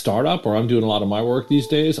for that startup, or I'm doing a lot of my work these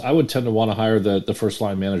days, I would tend to want to hire the first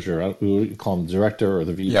line manager. We would call them the director or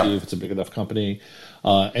the VP if it's a big enough company.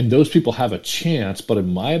 And those people have a chance. But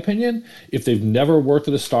in my opinion, if they've never worked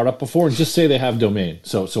at a startup before, and just say they have domain.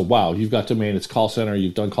 So wow, you've got domain, it's call center,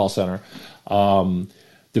 you've done call center.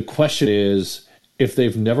 The question is, if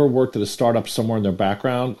they've never worked at a startup somewhere in their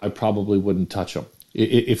background, I probably wouldn't touch them.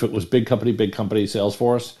 If it was big company,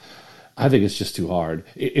 Salesforce, I think it's just too hard.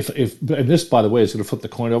 And this, by the way, is going to flip the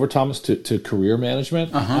coin over, Thomas, to career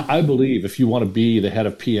management. I believe if you want to be the head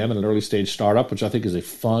of PM in an early stage startup, which I think is a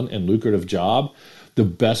fun and lucrative job, the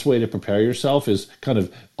best way to prepare yourself is kind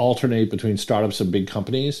of alternate between startups and big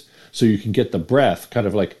companies so you can get the breadth, kind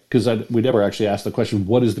of like, because we never actually asked the question,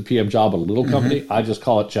 what is the PM job at a little company? I just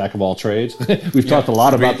call it jack of all trades. We've talked a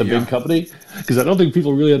lot about the big company because I don't think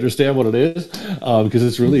people really understand what it is because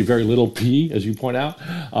it's really very little P, as you point out.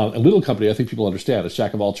 A little company, I think people understand, it's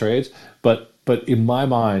jack of all trades. But in my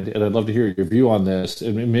mind, and I'd love to hear your view on this,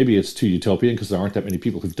 and maybe it's too utopian because there aren't that many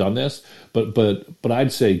people who've done this, but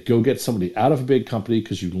I'd say go get somebody out of a big company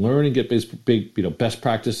because you learn and get big best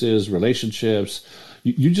practices, relationships.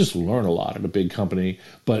 You just learn a lot at a big company.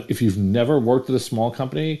 But if you've never worked at a small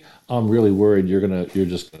company, I'm really worried you're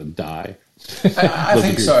just gonna die. I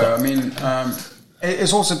think so. I mean,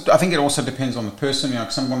 it's also. I think it also depends on the person.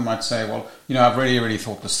 Someone might say, "Well, I've really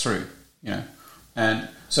thought this through." And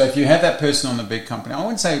so if you have that person on the big company, I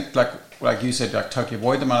wouldn't say like you said, like totally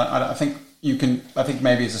avoid them. I think you can. I think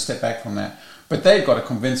maybe it's a step back from that. But they've got to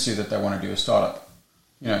convince you that they want to do a startup.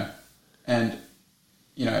 And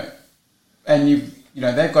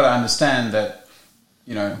they've got to understand that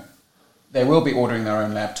they will be ordering their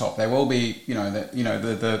own laptop. They will be they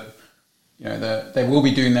will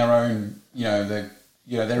be doing their own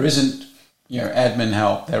there isn't admin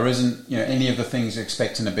help. There isn't any of the things you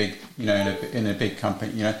expect in a big in a big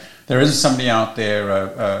company. There isn't somebody out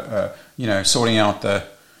there sorting out the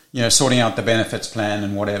benefits plan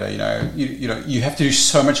and whatever. You have to do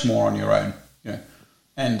so much more on your own.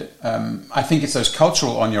 And I think it's those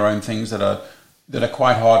cultural on your own things that are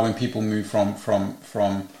quite hard when people move from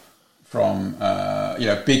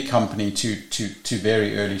big company to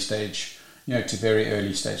very early stage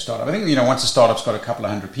startup. I think once a startup's got a couple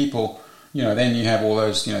of hundred people, then you have all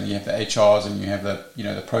those you have the HRs and you have the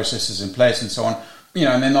the processes in place and so on.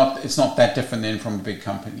 And it's not that different then from a big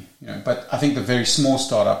company. But I think the very small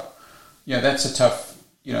startup, that's a tough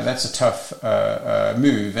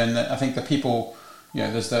move. And I think the people.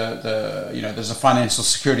 There's there's a financial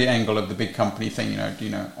security angle of the big company thing.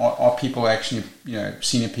 Are people actually,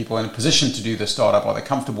 senior people in a position to do the startup? Are they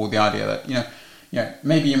comfortable with the idea that,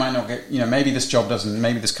 maybe you might not get, maybe this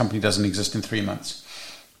company doesn't exist in 3 months.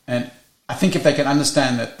 And I think if they can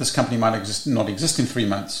understand that this company might not exist in 3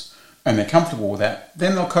 months and they're comfortable with that,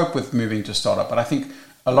 then they'll cope with moving to startup. But I think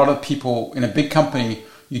a lot of people in a big company,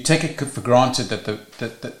 you take it for granted that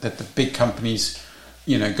the big companies,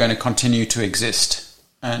 going to continue to exist.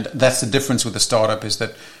 And that's the difference with the startup, is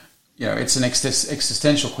that, it's an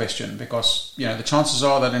existential question, because, the chances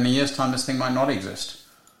are that in a year's time this thing might not exist.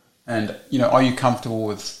 And, are you comfortable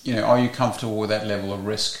with that level of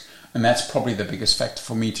risk? And that's probably the biggest factor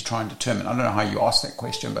for me to try and determine. I don't know how you ask that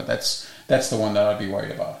question, but that's the one that I'd be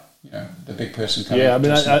worried about. The big person coming. Yeah, I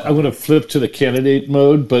mean, I'm going to flip to the candidate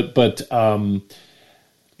mode, but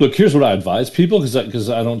look, here's what I advise people, because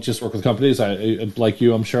I don't just work with companies. I, like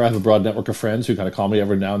you, I'm sure I have a broad network of friends who kind of call me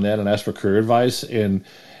every now and then and ask for career advice.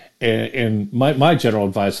 And my general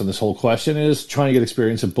advice on this whole question is trying to get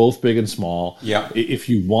experience at both big and small. Yeah. If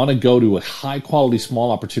you want to go to a high quality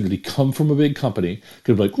small opportunity, come from a big company.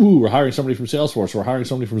 Could be like, ooh, we're hiring somebody from Salesforce, we're hiring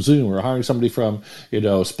somebody from Zoom, we're hiring somebody from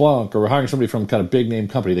Splunk, or we're hiring somebody from kind of big name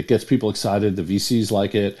company that gets people excited. The VCs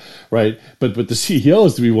like it, right? But the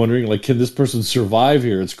CEOs to be wondering, like, can this person survive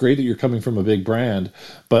here? It's great that you're coming from a big brand,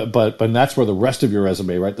 but that's where the rest of your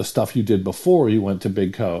resume, right? The stuff you did before you went to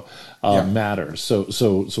Big Co. Matters. So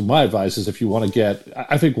my advice is, if you want to get,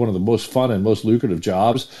 I think one of the most fun and most lucrative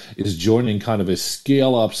jobs is joining kind of a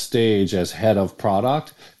scale up stage as head of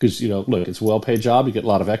product, because look, it's a well paid job, you get a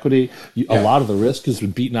lot of equity, a lot of the risk has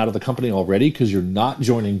been beaten out of the company already, because you're not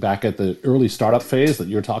joining back at the early startup phase that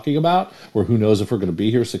you're talking about, where who knows if we're going to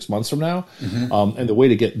be here 6 months from now. And the way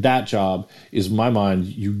to get that job is, in my mind,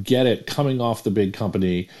 you get it coming off the big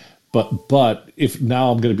company. But if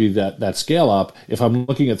now I'm going to be that scale up, if I'm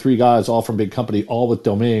looking at 3 guys all from big company, all with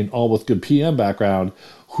domain, all with good PM background,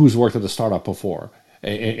 who's worked at a startup before,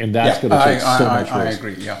 and that's going to take so much risk. I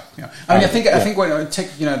agree. Yeah. I mean, I think when I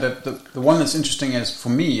take the one that's interesting for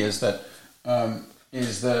me is that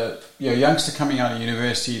is the youngster coming out of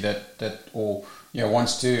university that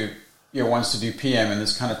wants to do PM, and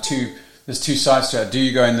there's kind of there's two sides to it. Do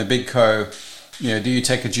you go in the big co? Do you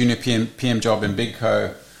take a junior PM job in big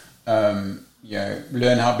co?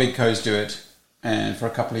 Learn how big co's do it, and for a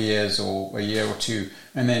couple of years or a year or two,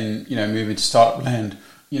 and then move into startup land,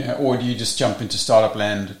 or do you just jump into startup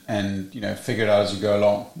land and figure it out as you go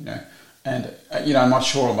along, and I'm not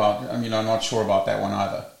sure about that one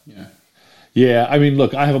either. Yeah, I mean,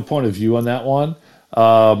 look, I have a point of view on that one.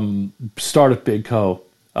 Start at Big Co.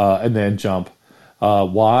 And then jump.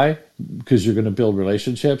 Why? Because you're going to build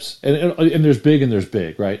relationships, and there's big and there's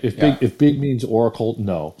big, right? If big means Oracle,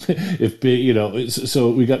 no. If big, so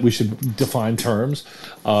we should define terms.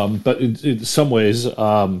 But in some ways,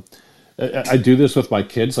 I do this with my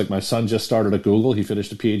kids. Like, my son just started at Google. He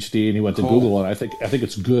finished a PhD and he went to Google, and I think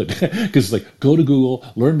it's good, because go to Google,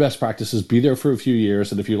 learn best practices, be there for a few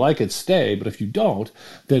years, and if you like it, stay. But if you don't,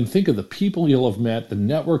 then think of the people you'll have met, the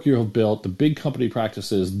network you'll have built, the big company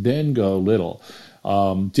practices. Then go little.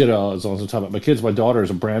 Ditto, as long as I'm talking about my kids. My daughter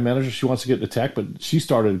is a brand manager. She wants to get into tech, but she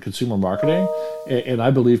started in consumer marketing, and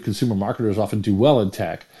I believe consumer marketers often do well in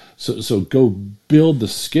tech. So go build the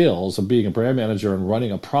skills of being a brand manager and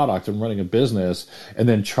running a product and running a business, and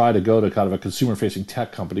then try to go to kind of a consumer-facing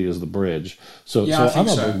tech company as the bridge. So I'm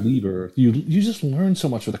a believer. You just learn so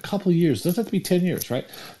much with a couple of years. It doesn't have to be 10 years, right?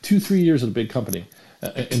 2-3 years at a big company.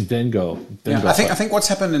 And then go. I think what's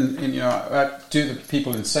happened in to the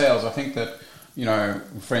people in sales, I think that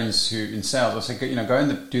friends who in sales, I say, go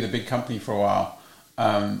and do the big company for a while,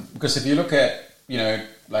 because if you look at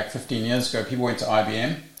like 15 years ago, people went to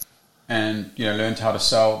IBM and learned how to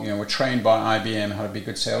sell. Were trained by IBM how to be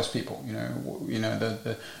good salespeople.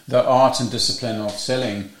 The art and discipline of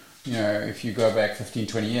selling. If you go back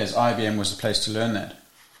 15-20 years, IBM was the place to learn that.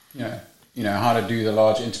 How to do the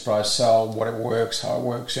large enterprise sell, what it works, how it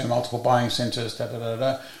works, multiple buying centers,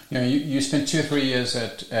 You spend 2 or 3 years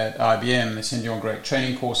at IBM. They send you on great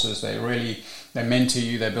training courses. They mentor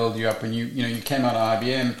you. They build you up. And you came out of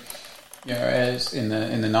IBM, as in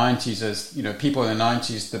the 90s, as people in the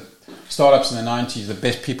 90s, the startups in the 90s, the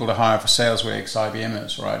best people to hire for sales were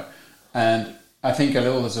ex-IBMers, right? And I think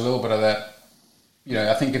there's a little bit of that.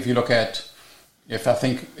 I think if you look at If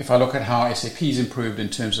I look at how SAP's improved in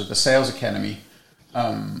terms of the sales academy,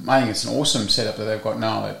 I think it's an awesome setup that they've got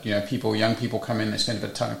now. That young people come in, they spend a bit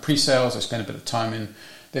of time in pre-sales, they spend a bit of time in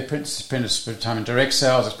direct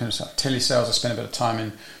sales, they spend some telesales, they spend a bit of time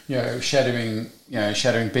in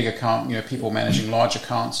shadowing big account, people managing large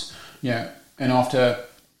accounts, and after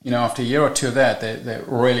a year or two of that, they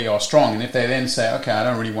really are strong. And if they then say, okay, I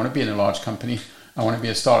don't really want to be in a large company, I want to be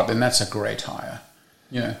a startup, then that's a great hire.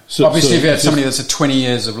 Obviously, if you have somebody that's 20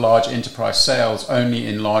 years of large enterprise sales only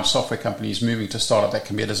in large software companies moving to startup, that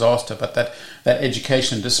can be a disaster. But that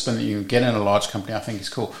education and discipline that you can get in a large company, I think is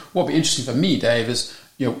cool. What would be interesting for me, Dave, is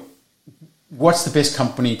what's the best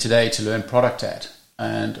company today to learn product at?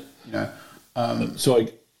 And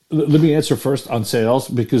let me answer first on sales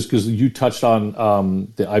because you touched on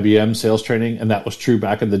the IBM sales training, and that was true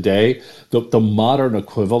back in the day. The modern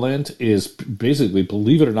equivalent is basically,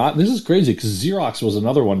 believe it or not, and this is crazy because Xerox was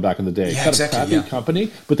another one back in the day. Yeah, Kind of crappy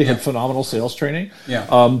company, but they had phenomenal sales training.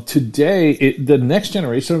 Yeah. Today, the next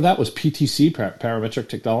generation of that was PTC, parametric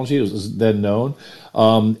technology, it was then known.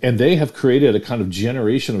 And they have created a kind of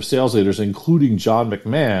generation of sales leaders, including John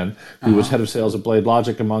McMahon, who was head of sales at Blade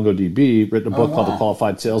Logic and MongoDB, written a book called The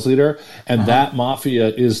Qualified Sales Leader. And that mafia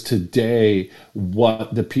is today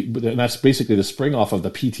what and that's basically the spring off of the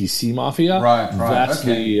PTC mafia. Right. That's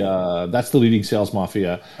the leading sales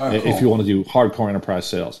mafia if you want to do hardcore enterprise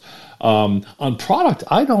sales. On product,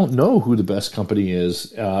 I don't know who the best company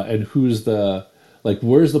is and who's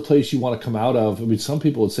where's the place you want to come out of? I mean, some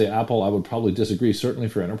people would say Apple. I would probably disagree, certainly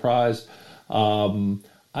for enterprise.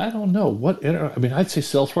 I don't know. I'd say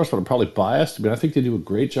Salesforce, but I'm probably biased. I mean, I think they do a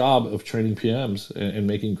great job of training PMs and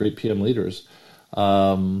making great PM leaders.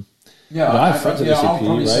 I'll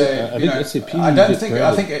probably say, I think SAP. I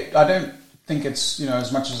don't think it's,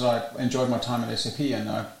 as much as I enjoyed my time at SAP and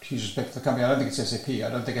I have huge respect for the company, I don't think it's SAP. I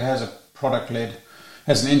don't think it has a product-led,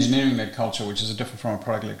 has an engineering-led culture, which is different from a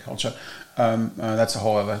product-led culture. That's a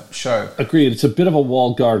whole other show. Agreed. It's a bit of a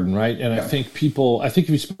walled garden, right? And I think if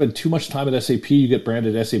you spend too much time at SAP, you get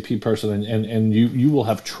branded SAP person and you will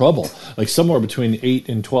have trouble. Like somewhere between 8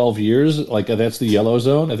 and 12 years, that's the yellow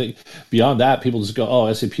zone. I think beyond that, people just go,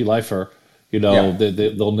 oh, SAP lifer.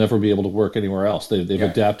 They'll never be able to work anywhere else. They've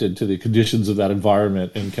adapted to the conditions of that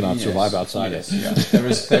environment and cannot survive outside it. Yeah, there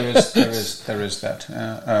is that.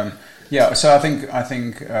 So I think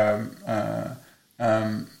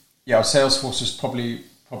Salesforce is probably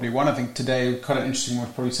one. I think today quite an interesting one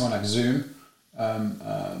was probably someone like Zoom.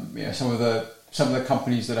 Some of the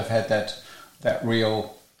companies that have had that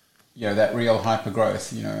real hyper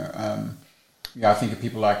growth. I think of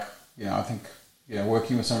people like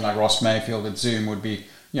working with someone like Ross Mayfield at Zoom would be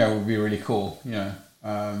really cool.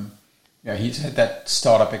 He's had that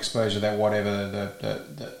startup exposure, that whatever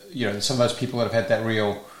some of those people that have had that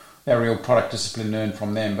real product discipline learned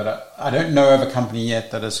from them. But I don't know of a company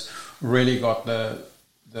yet that has really got that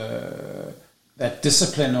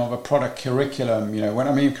discipline of a product curriculum. When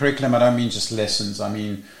I mean curriculum, I don't mean just lessons. I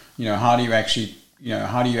mean, how do you actually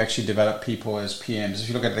develop people as PMs? If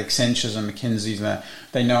you look at the Accentures and McKinseys,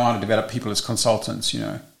 they know how to develop people as consultants.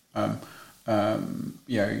 You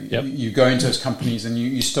go into those companies and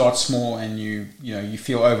you start small and you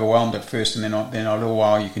feel overwhelmed at first, and then a little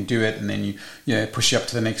while you can do it, and then you push you up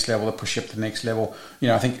to the next level,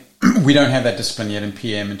 I think we don't have that discipline yet in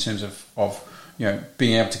PM in terms of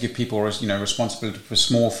being able to give people responsibility for a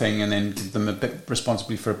small thing and then give them a bit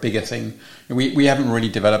responsibility for a bigger thing. We haven't really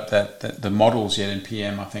developed the models yet in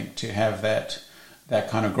PM. I think to have that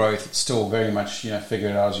kind of growth, it's still very much figure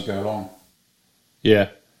it out as you go along. Yeah.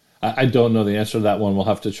 I don't know the answer to that one. We'll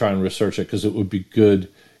have to try and research it because it would be good.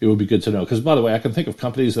 It would be good to know. Because, by the way, I can think of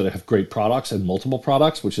companies that have great products and multiple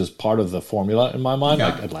products, which is part of the formula in my mind,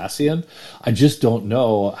 like Atlassian. I just don't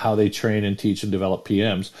know how they train and teach and develop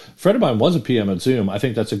PMs. A friend of mine was a PM at Zoom. I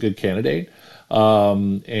think that's a good candidate.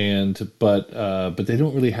 But they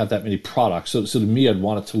don't really have that many products. So to me, I'd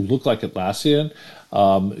want it to look like Atlassian.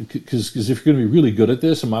 Because if you're going to be really good at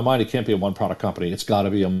this, in my mind, it can't be a one-product company. It's got to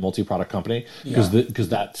be a multi-product company because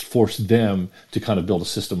that's forced them to kind of build a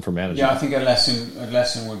system for management. Yeah, I think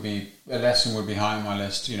Atlassian would be high on my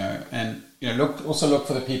list. And look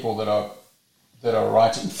for the people that are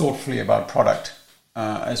writing thoughtfully about product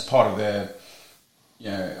as part of their.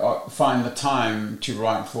 Find the time to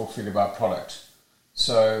write thoughtfully about product.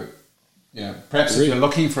 So, perhaps if you're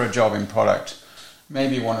looking for a job in product.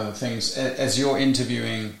 Maybe one of the things, as you're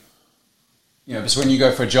interviewing, because when you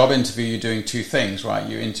go for a job interview, you're doing two things, right?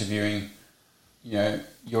 You're interviewing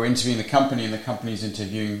the company, and the company's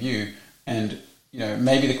interviewing you. And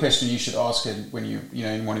maybe the question you should ask when you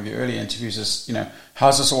in one of your early interviews is,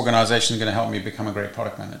 how's this organization going to help me become a great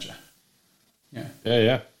product manager?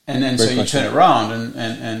 Yeah. And then you turn it around,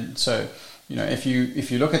 and so if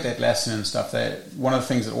you look at Atlassian and stuff, one of the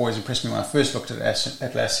things that always impressed me when I first looked at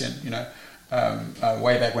Atlassian,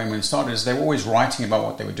 way back when it started, is they were always writing about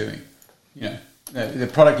what they were doing. The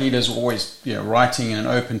product leaders were always writing in an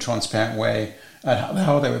open, transparent way at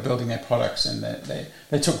how they were building their products, and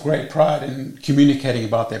they took great pride in communicating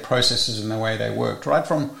about their processes and the way they worked right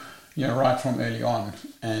from early on.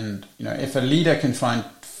 And if a leader can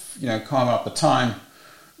carve out the time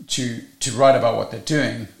to write about what they're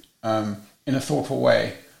doing in a thoughtful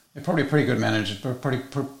way, they're probably a pretty good manager,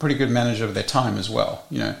 pretty good manager of their time as well.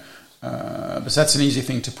 but that's an easy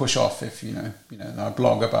thing to push off if I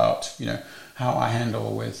blog about how I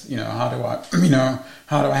handle with how do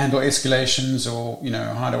I handle escalations, or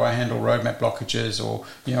how do I handle roadmap blockages, or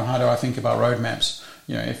how do I think about roadmaps.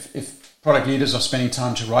 If product leaders are spending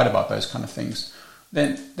time to write about those kind of things,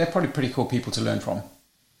 then they're probably pretty cool people to learn from.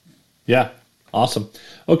 Yeah. Awesome.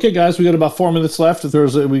 Okay, guys, we got about 4 minutes left.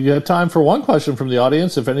 We got time for one question from the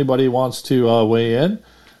audience. If anybody wants to weigh in,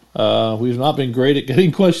 we've not been great at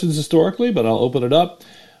getting questions historically, but I'll open it up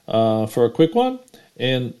for a quick one.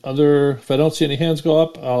 And if I don't see any hands go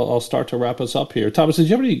up, I'll start to wrap us up here. Thomas, did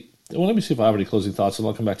you have any? Well, let me see if I have any closing thoughts, and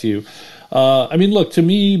I'll come back to you. Look, to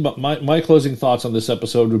me, my closing thoughts on this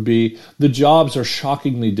episode would be the jobs are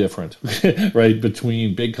shockingly different, right,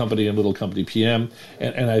 between big company and little company PM.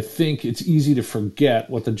 And I think it's easy to forget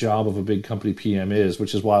what the job of a big company PM is,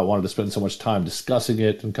 which is why I wanted to spend so much time discussing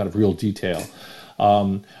it in kind of real detail.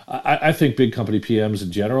 I think big company PMs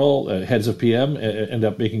in general, heads of PM, end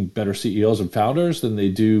up making better CEOs and founders than they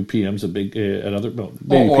do PMs at big at other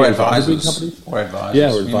or advisors. Or advisors.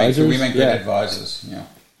 Yeah, or advisors. We make good advisors.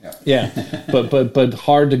 Yeah, but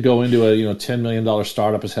hard to go into a $10 million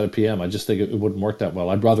startup as head of PM. I just think it wouldn't work that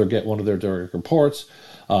well. I'd rather get one of their direct reports.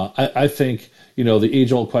 I think the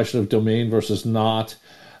age-old question of domain versus not.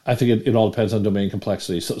 I think it all depends on domain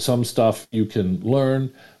complexity. So some stuff you can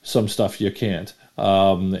learn, some stuff you can't.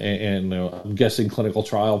 I'm guessing clinical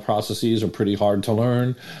trial processes are pretty hard to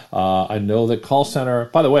learn. I know that call center,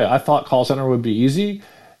 by the way, I thought call center would be easy,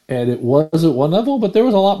 and it was at one level, but there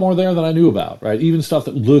was a lot more there than I knew about, right? Even stuff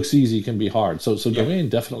that looks easy can be hard. So domain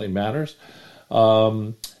definitely matters.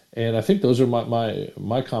 And I think those are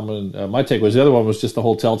my common my takeaways. The other one was just the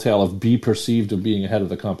whole telltale of be perceived of being ahead of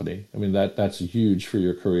the company. I mean, that's huge for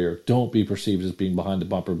your career. Don't be perceived as being behind the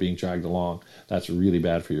bumper, being dragged along. That's really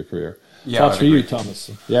bad for your career. Yeah, thoughts for you,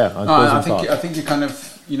 Thomas? Yeah, I think you kind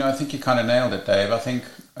of nailed it, Dave. I think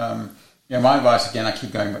my advice, again, I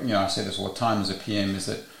keep going, but I say this all the time as a PM, is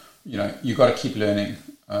that you got to keep learning.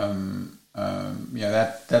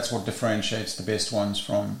 That's what differentiates the best ones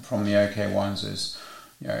from the okay ones. Is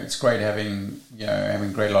it's great having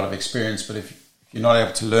great a lot of experience, but if you're not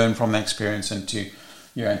able to learn from that experience and to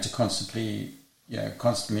constantly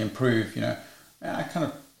improve, I kind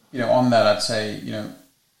of on that I'd say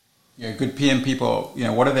good PM people,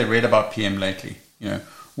 what have they read about PM lately?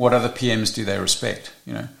 What other PMs do they respect?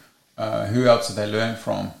 Who else have they learned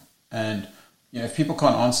from? And if people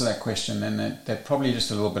can't answer that question, then they're probably just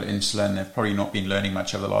a little bit insular, and they've probably not been learning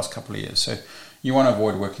much over the last couple of years. So you want to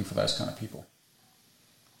avoid working for those kind of people.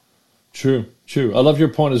 True. I love your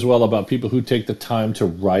point as well about people who take the time to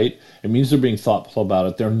write. It means they're being thoughtful about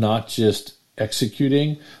it. They're not just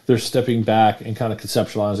executing. They're stepping back and kind of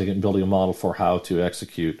conceptualizing it and building a model for how to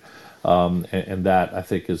execute. And that, I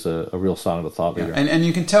think, is a real sign of a thought leader. And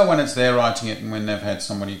you can tell when it's they're writing it and when they've had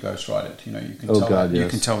somebody ghostwrite it. You can tell that. Yes. You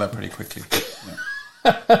can tell that pretty quickly.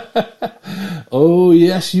 Oh,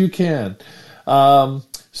 yes, you can.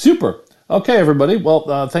 Super. Okay, everybody.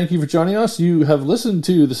 Well, thank you for joining us. You have listened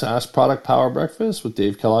to the SaaS Product Power Breakfast with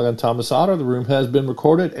Dave Kellogg and Thomas Otter. The room has been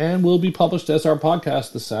recorded and will be published as our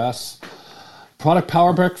podcast, the SaaS Product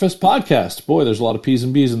Power Breakfast podcast. Boy, there's a lot of P's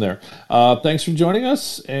and B's in there. Thanks for joining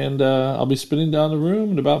us, and I'll be spinning down the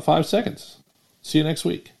room in about 5 seconds. See you next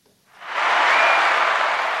week.